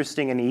really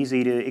interesting and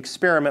easy to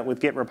experiment with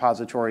Git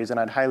repositories, and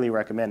I'd highly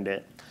recommend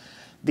it.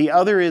 The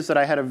other is that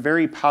I had a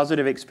very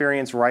positive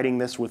experience writing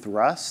this with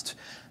Rust.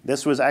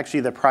 This was actually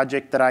the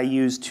project that I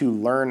used to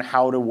learn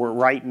how to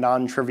write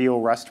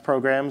non-trivial Rust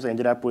programs. I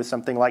ended up with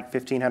something like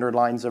 1,500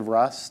 lines of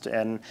Rust,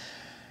 and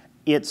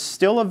it's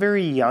still a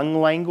very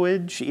young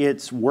language.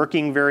 It's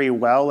working very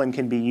well and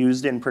can be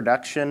used in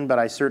production, but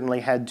I certainly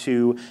had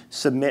to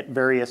submit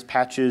various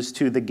patches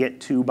to the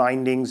Git2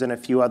 bindings and a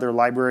few other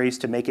libraries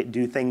to make it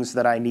do things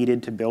that I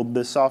needed to build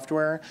this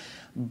software.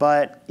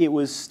 But it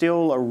was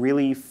still a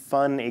really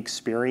fun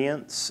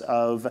experience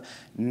of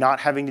not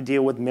having to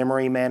deal with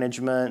memory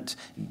management.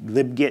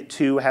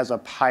 libgit2 has a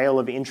pile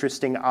of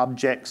interesting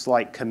objects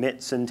like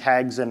commits and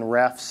tags and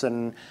refs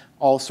and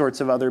all sorts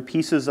of other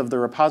pieces of the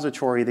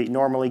repository that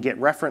normally get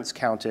reference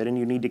counted, and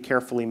you need to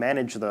carefully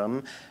manage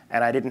them.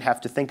 And I didn't have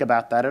to think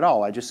about that at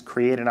all. I just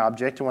create an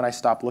object, and when I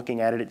stop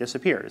looking at it, it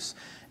disappears.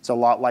 It's a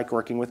lot like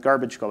working with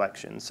garbage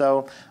collection.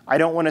 So I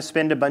don't want to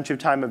spend a bunch of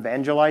time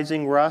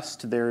evangelizing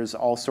Rust. There's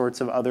all sorts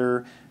of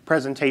other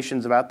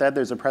presentations about that.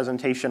 There's a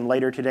presentation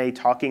later today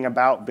talking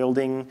about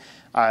building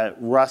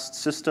Rust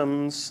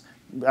systems,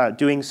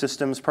 doing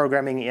systems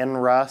programming in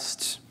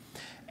Rust,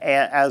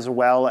 as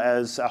well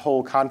as a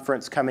whole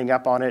conference coming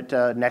up on it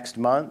next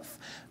month.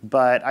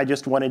 But I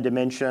just wanted to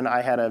mention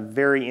I had a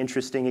very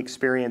interesting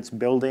experience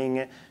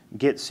building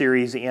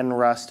Git-Series in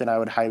Rust, and I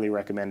would highly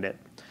recommend it.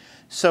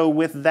 So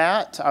with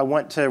that, I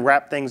want to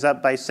wrap things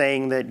up by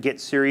saying that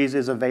Git-Series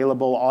is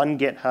available on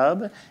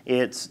GitHub.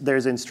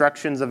 There's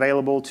instructions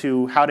available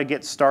to how to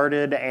get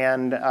started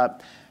and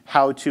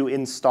how to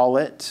install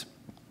it.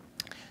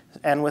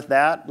 And with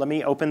that, let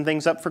me open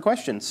things up for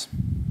questions.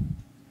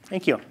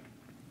 Thank you.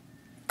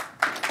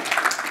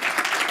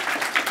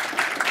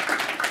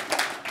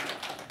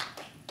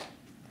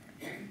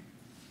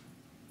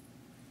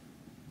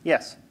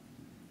 Yes?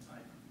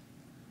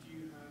 Do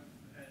you have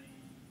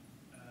any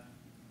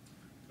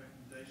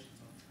recommendations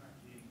on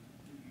tracking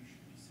who you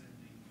should be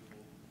sending your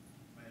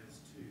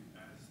mails to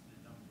as the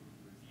number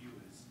of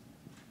reviewers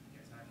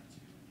gets added to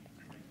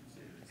when you make a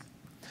series?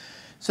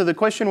 So the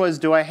question was,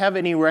 do I have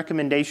any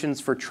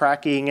recommendations for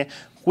tracking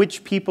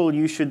which people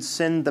you should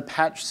send the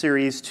patch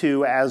series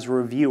to as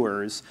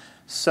reviewers?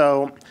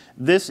 So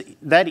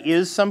that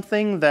is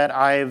something that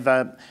I've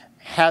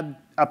had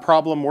a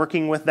problem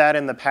working with that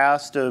in the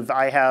past.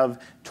 I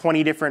have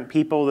 20 different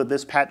people that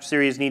this patch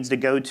series needs to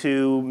go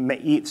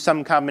to,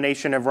 some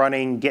combination of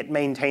running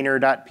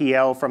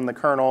git-maintainer.pl from the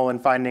kernel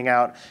and finding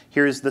out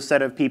here's the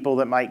set of people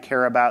that might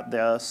care about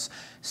this,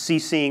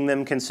 CCing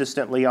them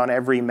consistently on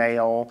every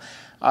mail.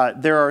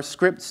 There are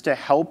scripts to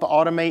help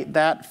automate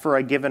that for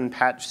a given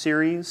patch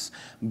series,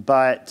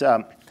 but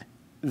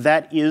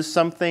that is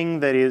something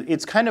that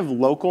it's kind of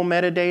local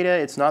metadata.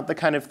 It's not the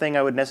kind of thing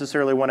I would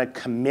necessarily want to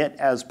commit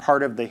as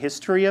part of the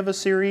history of a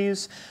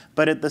series,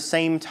 but at the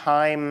same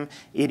time,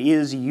 it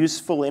is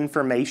useful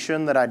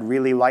information that I'd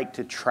really like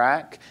to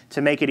track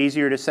to make it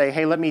easier to say,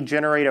 hey, let me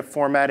generate a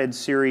formatted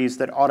series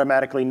that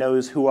automatically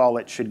knows who all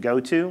it should go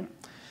to.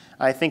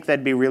 I think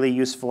that'd be really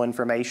useful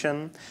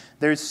information.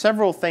 There's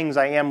several things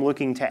I am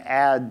looking to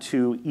add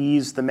to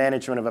ease the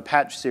management of a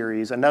patch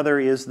series.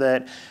 Another is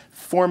that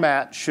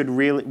format should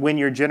really, when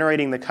you're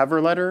generating the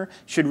cover letter,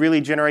 should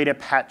really generate a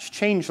patch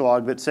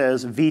changelog that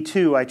says,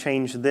 V2, I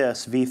changed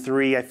this.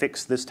 V3, I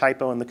fixed this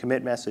typo in the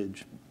commit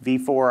message.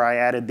 V4, I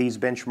added these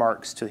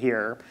benchmarks to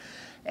here.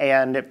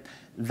 And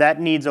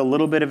that needs a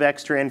little bit of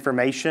extra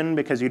information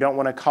because you don't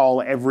want to call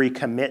every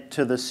commit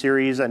to the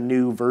series a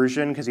new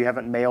version because you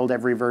haven't mailed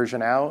every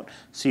version out.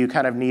 So you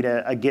kind of need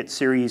a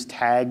Git-Series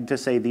tag to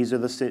say these are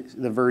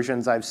the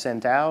versions I've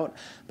sent out.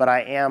 But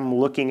I am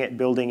looking at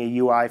building a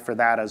UI for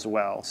that as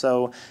well.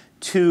 So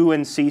to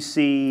and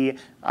CC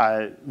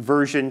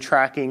version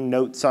tracking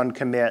notes on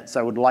commits,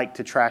 I would like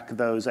to track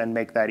those and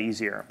make that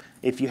easier.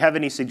 If you have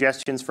any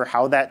suggestions for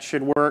how that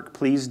should work,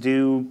 please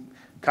do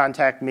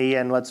contact me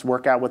and let's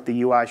work out what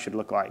the UI should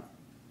look like.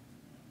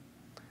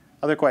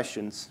 Other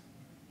questions?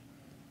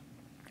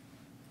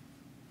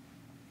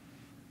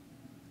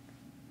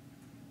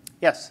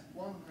 Yes?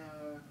 One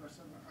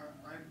question.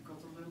 I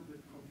got a little bit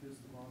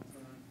confused about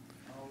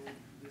how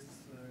this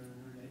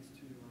relates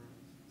to your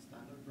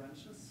standard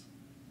branches.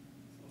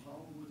 So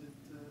how would you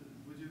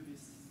be,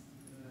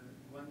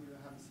 when you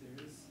have a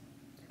series,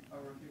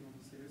 are working on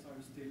the series, are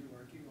you still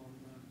working on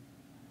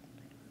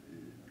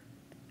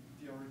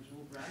the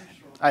original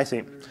branch? Or I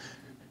see.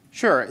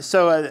 Sure.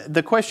 So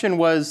the question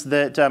was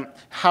that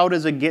how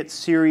does a Git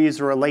series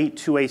relate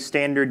to a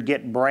standard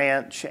Git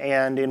branch,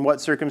 and in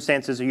what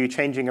circumstances are you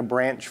changing a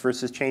branch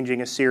versus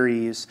changing a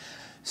series?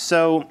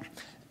 So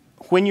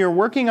when you're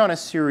working on a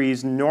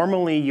series,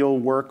 normally you'll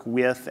work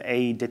with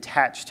a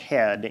detached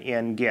head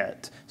in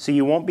Git. So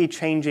you won't be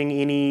changing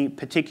any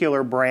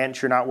particular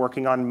branch. You're not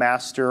working on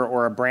master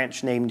or a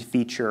branch named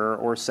feature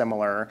or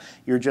similar.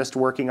 You're just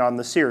working on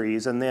the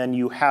series. And then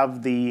you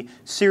have the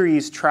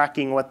series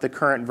tracking what the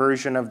current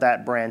version of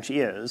that branch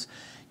is.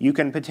 You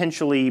can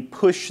potentially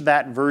push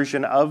that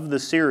version of the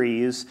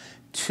series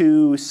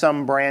to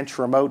some branch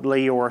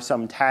remotely or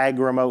some tag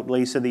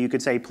remotely so that you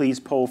could say, please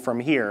pull from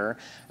here.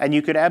 And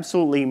you could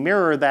absolutely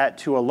mirror that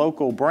to a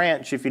local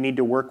branch if you need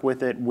to work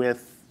with it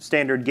with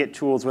standard Git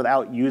tools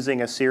without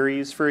using a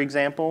series, for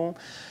example.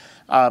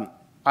 I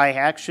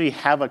actually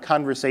have a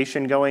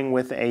conversation going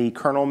with a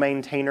kernel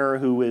maintainer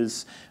who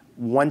is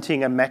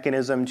wanting a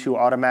mechanism to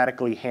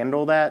automatically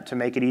handle that, to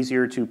make it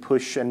easier to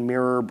push and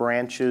mirror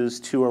branches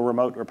to a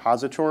remote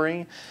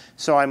repository.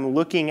 So I'm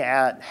looking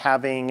at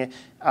having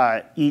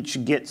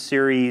each Git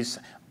series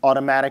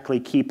automatically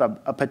keep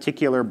a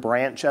particular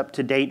branch up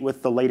to date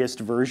with the latest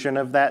version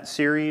of that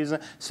series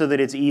so that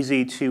it's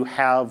easy to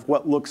have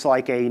what looks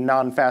like a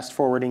non-fast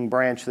forwarding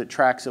branch that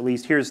tracks at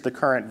least here's the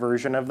current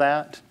version of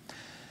that.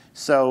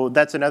 So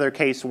that's another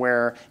case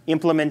where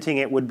implementing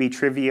it would be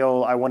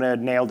trivial. I want to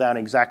nail down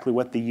exactly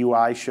what the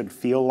UI should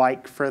feel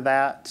like for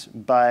that.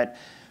 But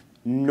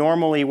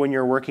normally when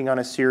you're working on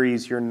a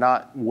series, you're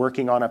not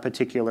working on a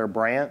particular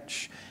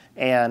branch.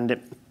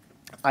 And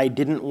I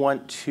didn't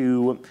want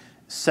to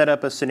set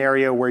up a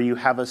scenario where you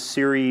have a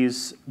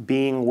series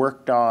being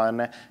worked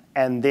on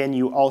and then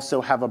you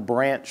also have a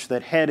branch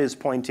that head is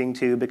pointing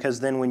to, because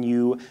then when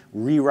you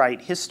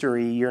rewrite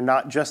history, you're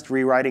not just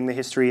rewriting the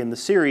history in the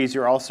series,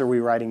 you're also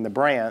rewriting the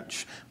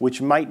branch,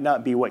 which might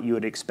not be what you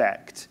would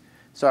expect.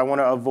 So I want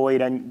to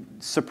avoid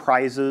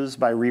surprises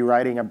by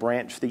rewriting a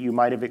branch that you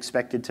might have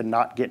expected to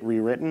not get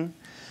rewritten.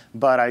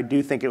 But I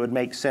do think it would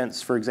make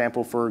sense, for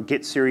example, for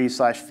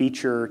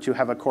Git-Series/feature to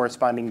have a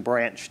corresponding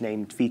branch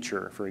named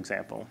feature, for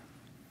example.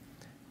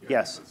 Yeah,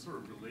 yes? that's sort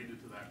of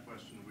related to that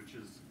question, which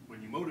is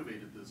when you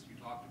motivated this, you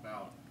talked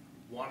about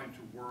wanting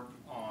to work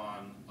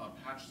on a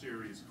patch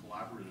series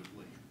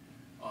collaboratively.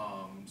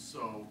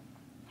 So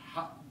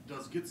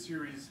does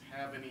Git-Series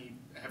have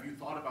you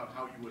thought about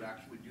how you would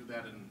actually do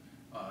that? And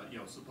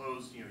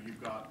suppose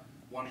you've got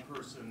one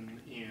person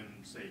in,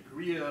 say,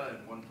 Korea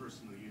and one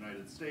person in the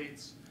United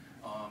States,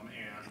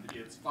 and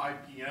it's 5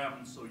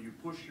 p.m., so you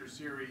push your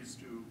series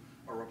to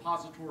a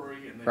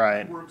repository, and then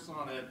right. he works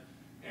on it.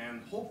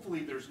 And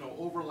hopefully there's no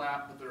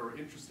overlap, but there are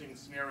interesting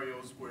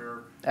scenarios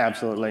where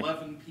absolutely. At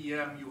 11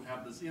 p.m. you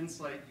have this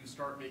insight, you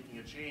start making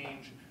a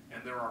change,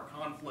 and there are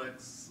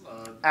conflicts.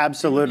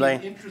 Absolutely.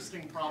 It's an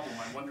interesting problem.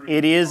 I'm wondering.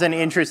 It is an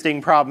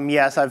interesting problem,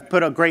 yes. I've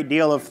put a great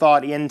deal of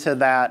thought into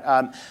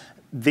that.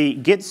 The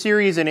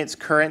Git-Series in its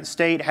current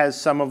state has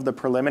some of the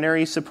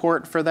preliminary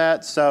support for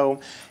that. So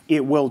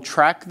it will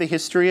track the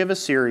history of a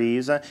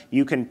series.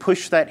 You can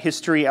push that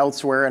history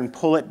elsewhere and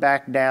pull it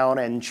back down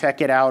and check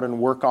it out and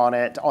work on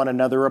it on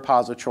another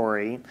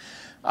repository.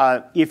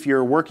 If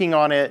you're working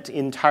on it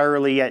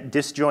entirely at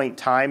disjoint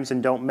times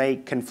and don't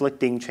make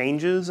conflicting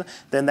changes,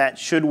 then that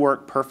should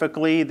work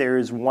perfectly.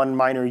 There's one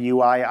minor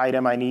UI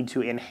item I need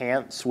to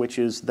enhance, which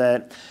is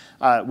that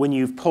when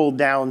you've pulled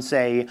down,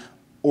 say,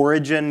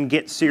 origin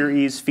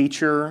Git-Series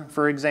feature,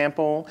 for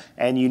example,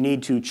 and you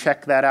need to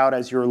check that out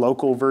as your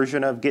local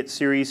version of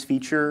Git-Series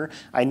feature,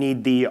 I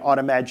need the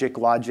automagic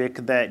logic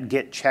that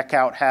Git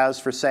checkout has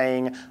for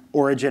saying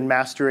origin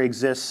master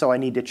exists, so I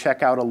need to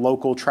check out a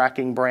local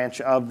tracking branch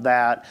of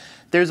that.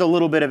 There's a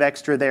little bit of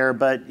extra there,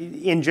 but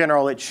in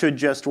general, it should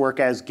just work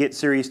as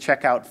Git-Series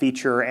checkout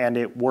feature, and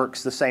it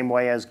works the same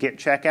way as Git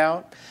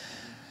checkout.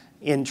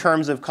 In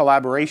terms of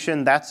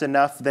collaboration, that's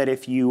enough that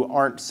if you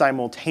aren't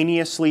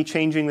simultaneously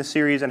changing the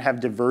series and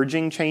have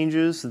diverging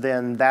changes,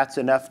 then that's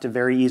enough to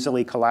very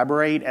easily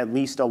collaborate, at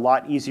least a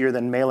lot easier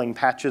than mailing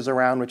patches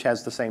around, which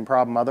has the same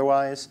problem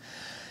otherwise.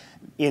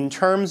 In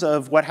terms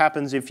of what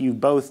happens if you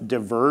both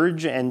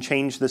diverge and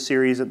change the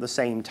series at the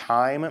same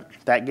time,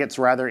 that gets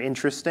rather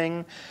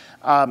interesting.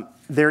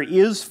 There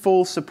is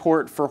full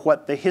support for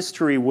what the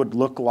history would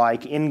look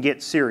like in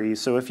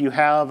Git-Series. So if you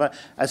have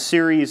a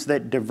series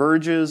that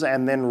diverges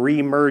and then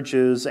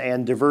remerges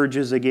and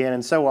diverges again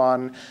and so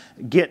on,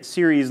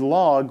 Git-Series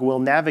log will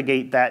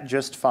navigate that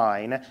just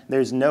fine.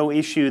 There's no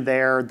issue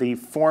there. The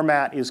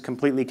format is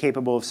completely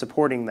capable of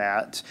supporting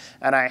that.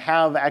 And I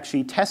have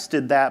actually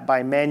tested that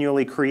by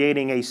manually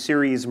creating a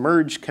series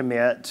merge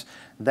commit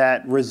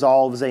that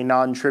resolves a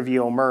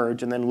non-trivial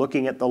merge, and then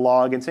looking at the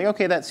log and saying,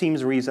 okay, that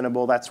seems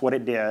reasonable, that's what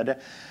it did.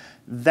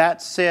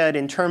 That said,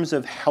 in terms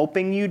of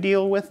helping you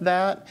deal with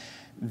that,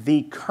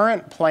 the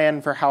current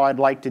plan for how I'd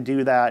like to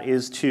do that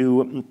is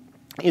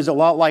a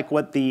lot like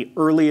what the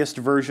earliest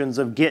versions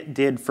of Git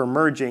did for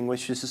merging,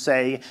 which is to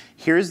say,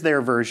 here's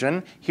their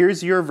version,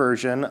 here's your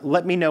version,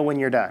 let me know when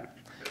you're done.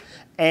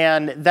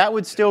 And that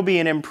would still be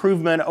an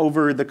improvement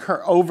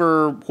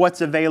over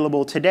what's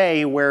available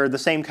today, where the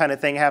same kind of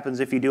thing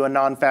happens if you do a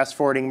non-fast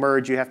forwarding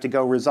merge, you have to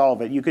go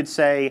resolve it. You could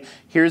say,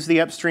 here's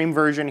the upstream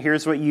version,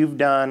 here's what you've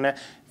done,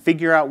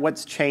 figure out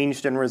what's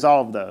changed and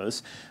resolve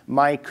those.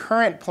 My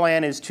current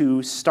plan is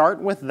to start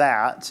with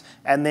that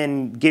and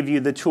then give you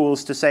the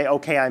tools to say,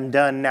 okay, I'm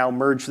done, now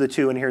merge the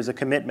two and here's a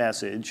commit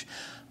message.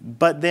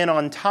 But then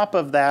on top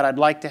of that, I'd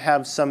like to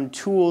have some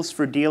tools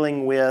for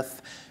dealing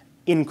with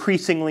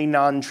increasingly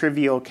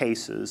non-trivial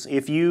cases.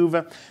 If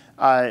you've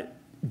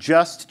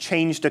just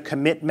changed a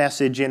commit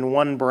message in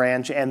one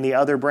branch and the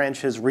other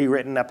branch has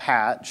rewritten a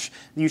patch,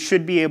 you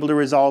should be able to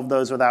resolve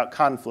those without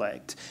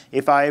conflict.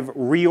 If I've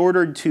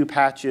reordered two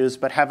patches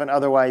but haven't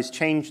otherwise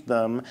changed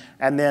them,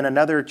 and then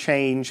another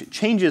change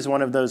changes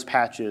one of those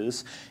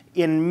patches,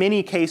 in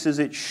many cases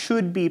it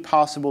should be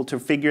possible to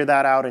figure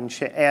that out and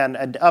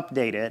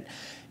update it.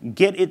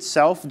 Git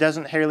itself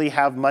doesn't really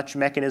have much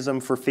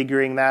mechanism for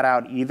figuring that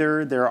out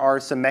either. There are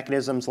some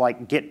mechanisms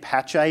like Git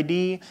patch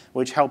ID,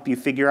 which help you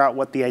figure out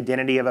what the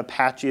identity of a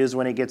patch is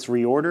when it gets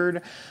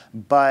reordered.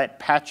 But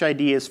patch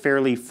ID is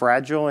fairly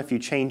fragile. If you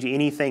change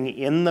anything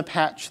in the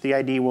patch, the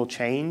ID will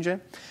change.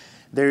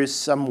 There's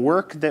some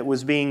work that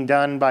was being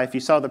done by, if you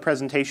saw the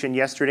presentation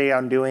yesterday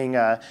on doing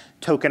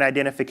token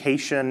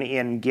identification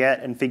in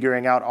Git and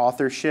figuring out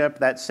authorship,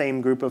 that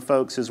same group of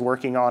folks is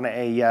working on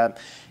a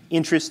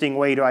interesting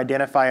way to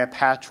identify a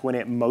patch when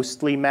it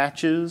mostly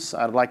matches.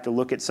 I'd like to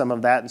look at some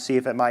of that and see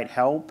if it might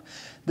help.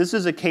 This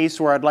is a case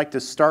where I'd like to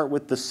start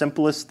with the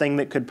simplest thing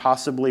that could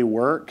possibly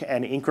work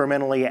and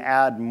incrementally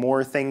add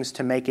more things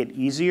to make it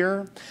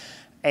easier.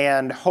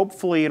 And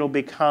hopefully it'll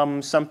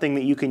become something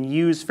that you can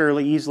use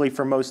fairly easily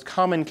for most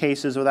common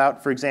cases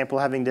without, for example,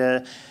 having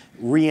to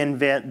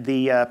reinvent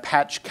the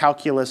patch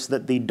calculus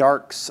that the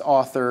Darks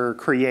author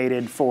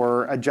created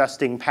for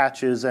adjusting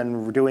patches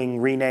and doing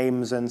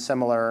renames and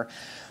similar.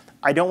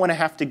 I don't want to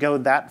have to go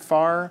that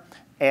far,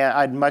 and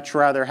I'd much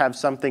rather have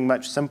something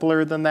much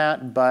simpler than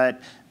that,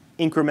 but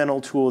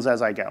incremental tools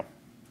as I go.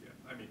 Yeah,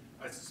 I mean,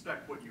 I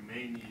suspect what you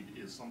may need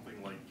is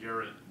something like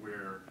Garrett,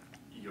 where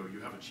you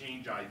have a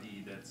change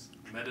ID that's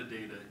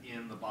metadata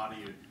in the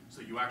body,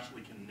 so you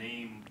actually can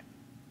name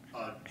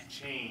a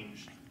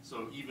change.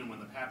 So even when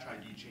the patch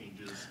ID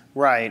changes,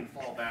 right, you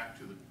can fall back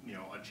to the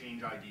a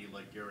change ID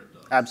like Garrett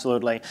does.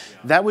 Absolutely. Yeah.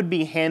 That would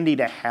be handy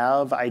to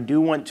have. I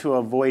do want to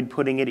avoid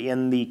putting it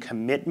in the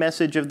commit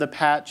message of the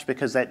patch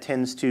because that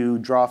tends to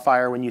draw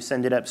fire when you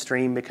send it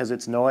upstream because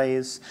it's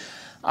noise.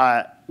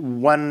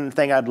 One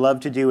thing I'd love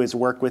to do is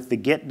work with the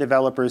Git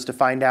developers to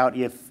find out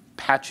if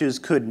patches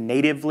could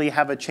natively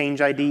have a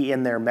change ID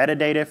in their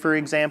metadata, for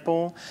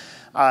example.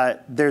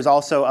 There's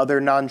also other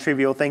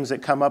non-trivial things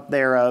that come up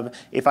there of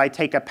if I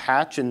take a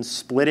patch and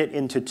split it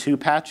into two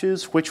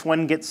patches, which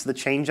one gets the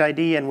change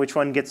ID and which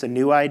one gets a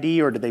new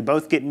ID, or do they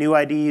both get new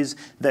IDs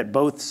that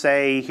both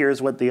say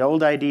here's what the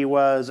old ID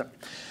was?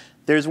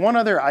 There's one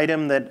other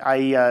item that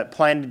I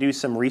plan to do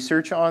some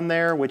research on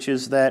there, which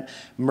is that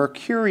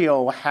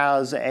Mercurial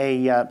has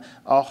a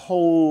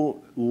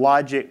whole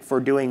logic for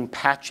doing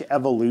patch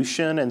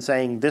evolution and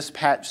saying this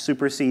patch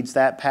supersedes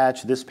that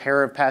patch, this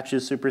pair of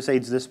patches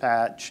supersedes this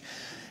patch.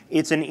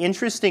 It's an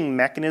interesting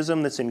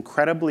mechanism that's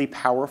incredibly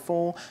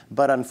powerful,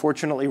 but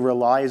unfortunately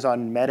relies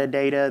on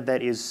metadata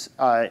that is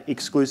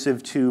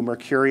exclusive to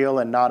Mercurial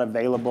and not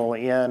available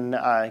in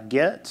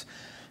Git.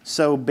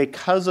 So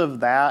because of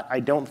that, I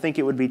don't think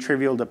it would be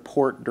trivial to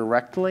port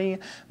directly,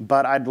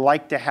 but I'd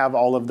like to have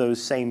all of those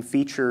same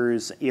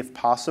features if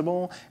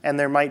possible, and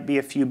there might be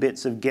a few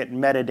bits of Git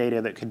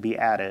metadata that could be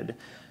added.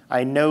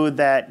 I know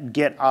that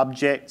Git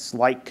objects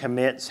like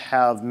commits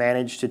have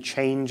managed to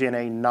change in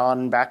a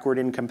non-backward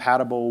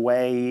incompatible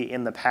way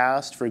in the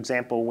past. For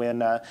example,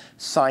 when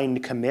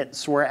signed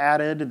commits were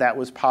added, that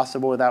was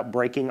possible without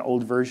breaking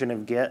old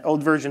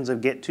versions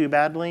of Git too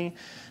badly.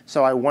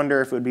 So I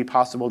wonder if it would be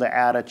possible to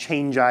add a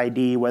change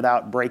ID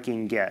without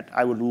breaking Git.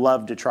 I would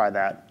love to try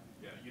that.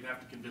 Yeah, you'd have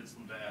to convince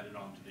them to add it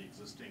onto the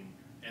existing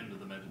end of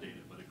the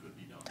metadata, but it could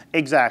be done.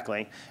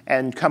 Exactly.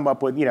 And come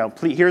up with,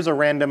 here's a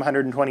random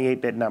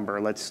 128-bit number.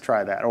 Let's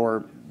try that.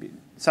 Or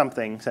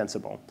something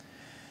sensible.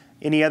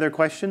 Any other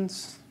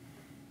questions?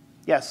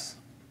 Yes?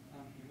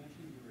 You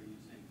mentioned you were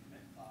using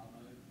commit file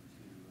mode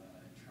to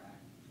track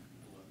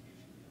the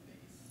location of the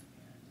base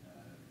and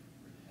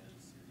where the head of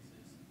the series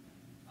is.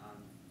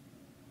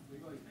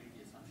 We've always made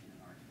the assumption in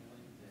our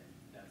tooling that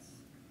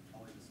that's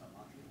always a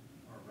submodule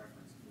or a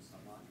reference to a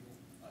submodule.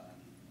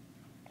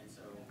 And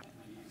so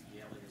we use the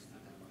alias to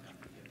then look up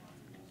the Git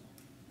modules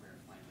where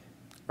to find it.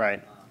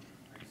 Right.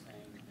 Are you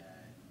saying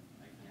that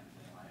I can't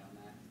rely on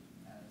that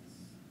as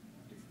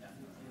it's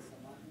definitely a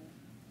submodule?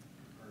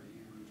 Or are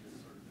you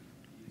just sort of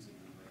using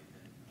the way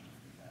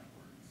that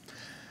works?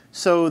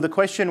 So the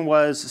question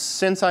was,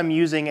 since I'm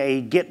using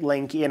a Git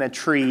link in a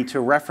tree to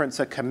reference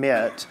a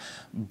commit,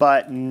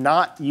 but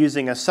not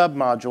using a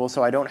submodule,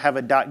 so I don't have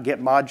a .git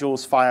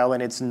modules file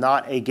and it's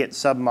not a Git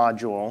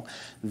submodule,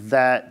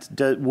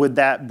 would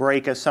that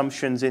break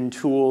assumptions in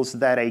tools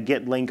that a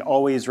Git link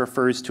always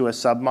refers to a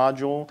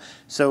submodule?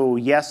 So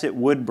yes, it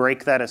would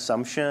break that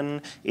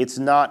assumption. It's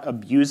not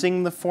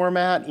abusing the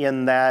format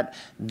in that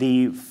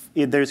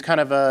there's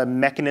kind of a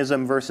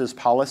mechanism versus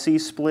policy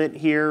split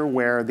here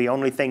where the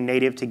only thing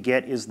native to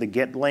Git is the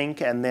Git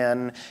link, and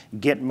then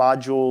Git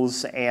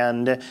modules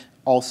and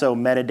also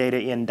metadata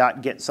in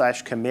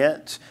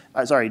 .git/config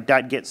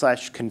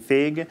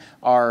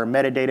are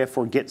metadata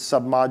for Git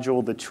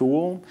submodule, the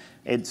tool.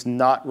 It's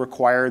not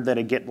required that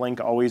a Git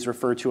link always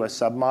refer to a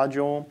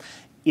submodule.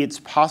 It's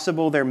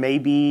possible there may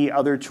be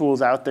other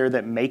tools out there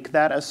that make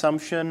that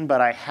assumption, but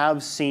I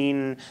have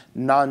seen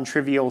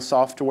non-trivial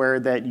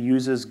software that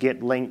uses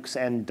Git links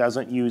and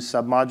doesn't use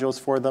submodules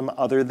for them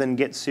other than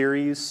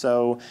Git-Series.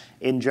 So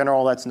in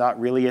general, that's not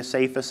really a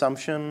safe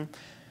assumption.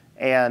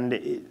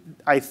 And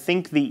I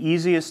think the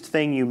easiest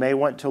thing you may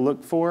want to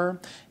look for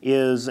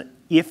is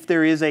if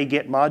there is a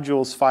Git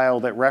modules file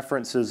that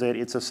references it,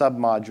 it's a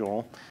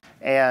submodule.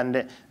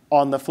 And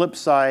on the flip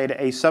side,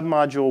 a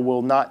submodule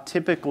will not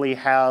typically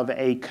have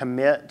a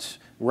commit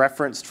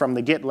referenced from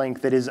the Git link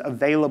that is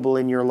available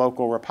in your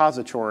local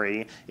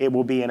repository. It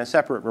will be in a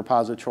separate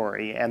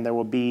repository, and there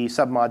will be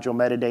submodule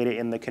metadata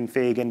in the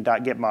config and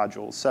 .git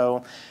modules.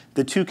 So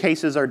the two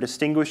cases are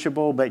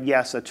distinguishable, but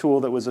yes, a tool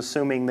that was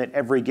assuming that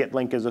every Git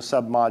link is a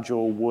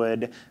submodule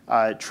would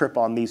trip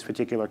on these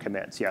particular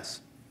commits,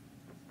 yes.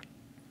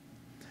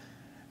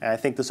 And I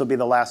think this will be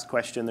the last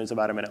question. There's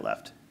about a minute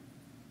left.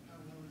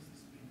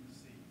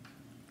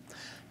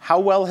 how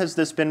well has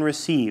this been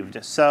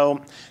received? So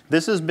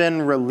this has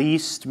been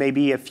released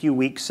maybe a few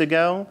weeks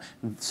ago.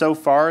 So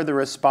far, the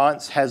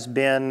response has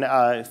been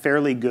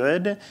fairly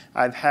good.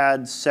 I've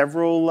had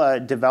several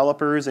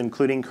developers,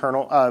 including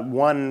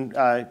one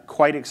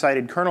quite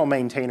excited kernel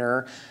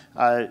maintainer,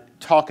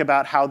 talk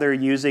about how they're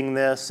using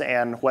this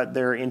and what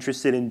they're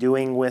interested in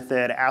doing with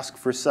it, ask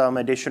for some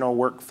additional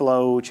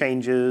workflow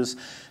changes.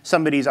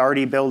 Somebody's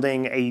already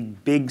building a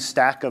big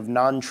stack of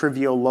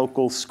non-trivial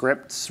local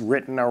scripts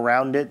written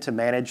around it to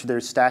manage their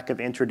stack of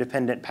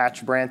interdependent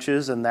patch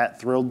branches, and that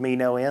thrilled me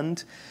no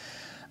end.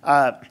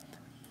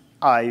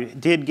 I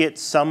did get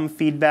some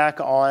feedback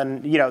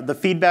on, the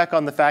feedback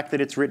on the fact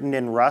that it's written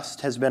in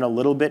Rust has been a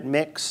little bit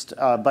mixed.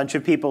 A bunch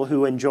of people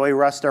who enjoy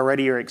Rust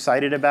already are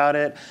excited about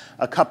it.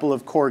 A couple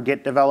of core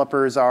Git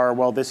developers are,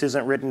 well, this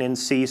isn't written in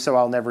C, so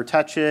I'll never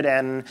touch it.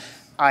 And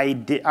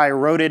I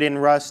wrote it in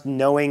Rust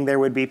knowing there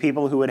would be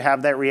people who would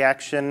have that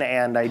reaction,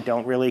 and I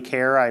don't really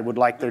care. I would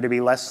like there to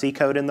be less C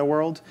code in the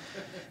world.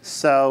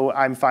 So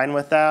I'm fine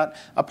with that.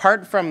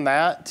 Apart from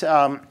that,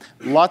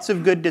 lots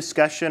of good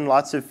discussion,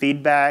 lots of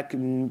feedback,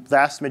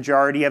 vast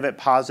majority of it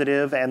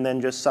positive, and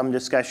then just some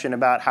discussion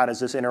about how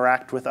does this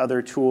interact with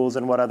other tools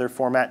and what other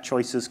format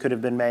choices could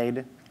have been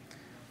made.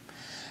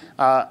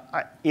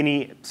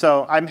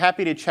 So I'm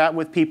happy to chat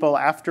with people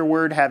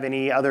afterward, have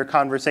any other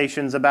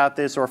conversations about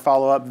this, or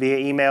follow up via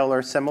email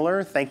or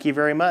similar. Thank you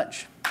very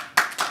much.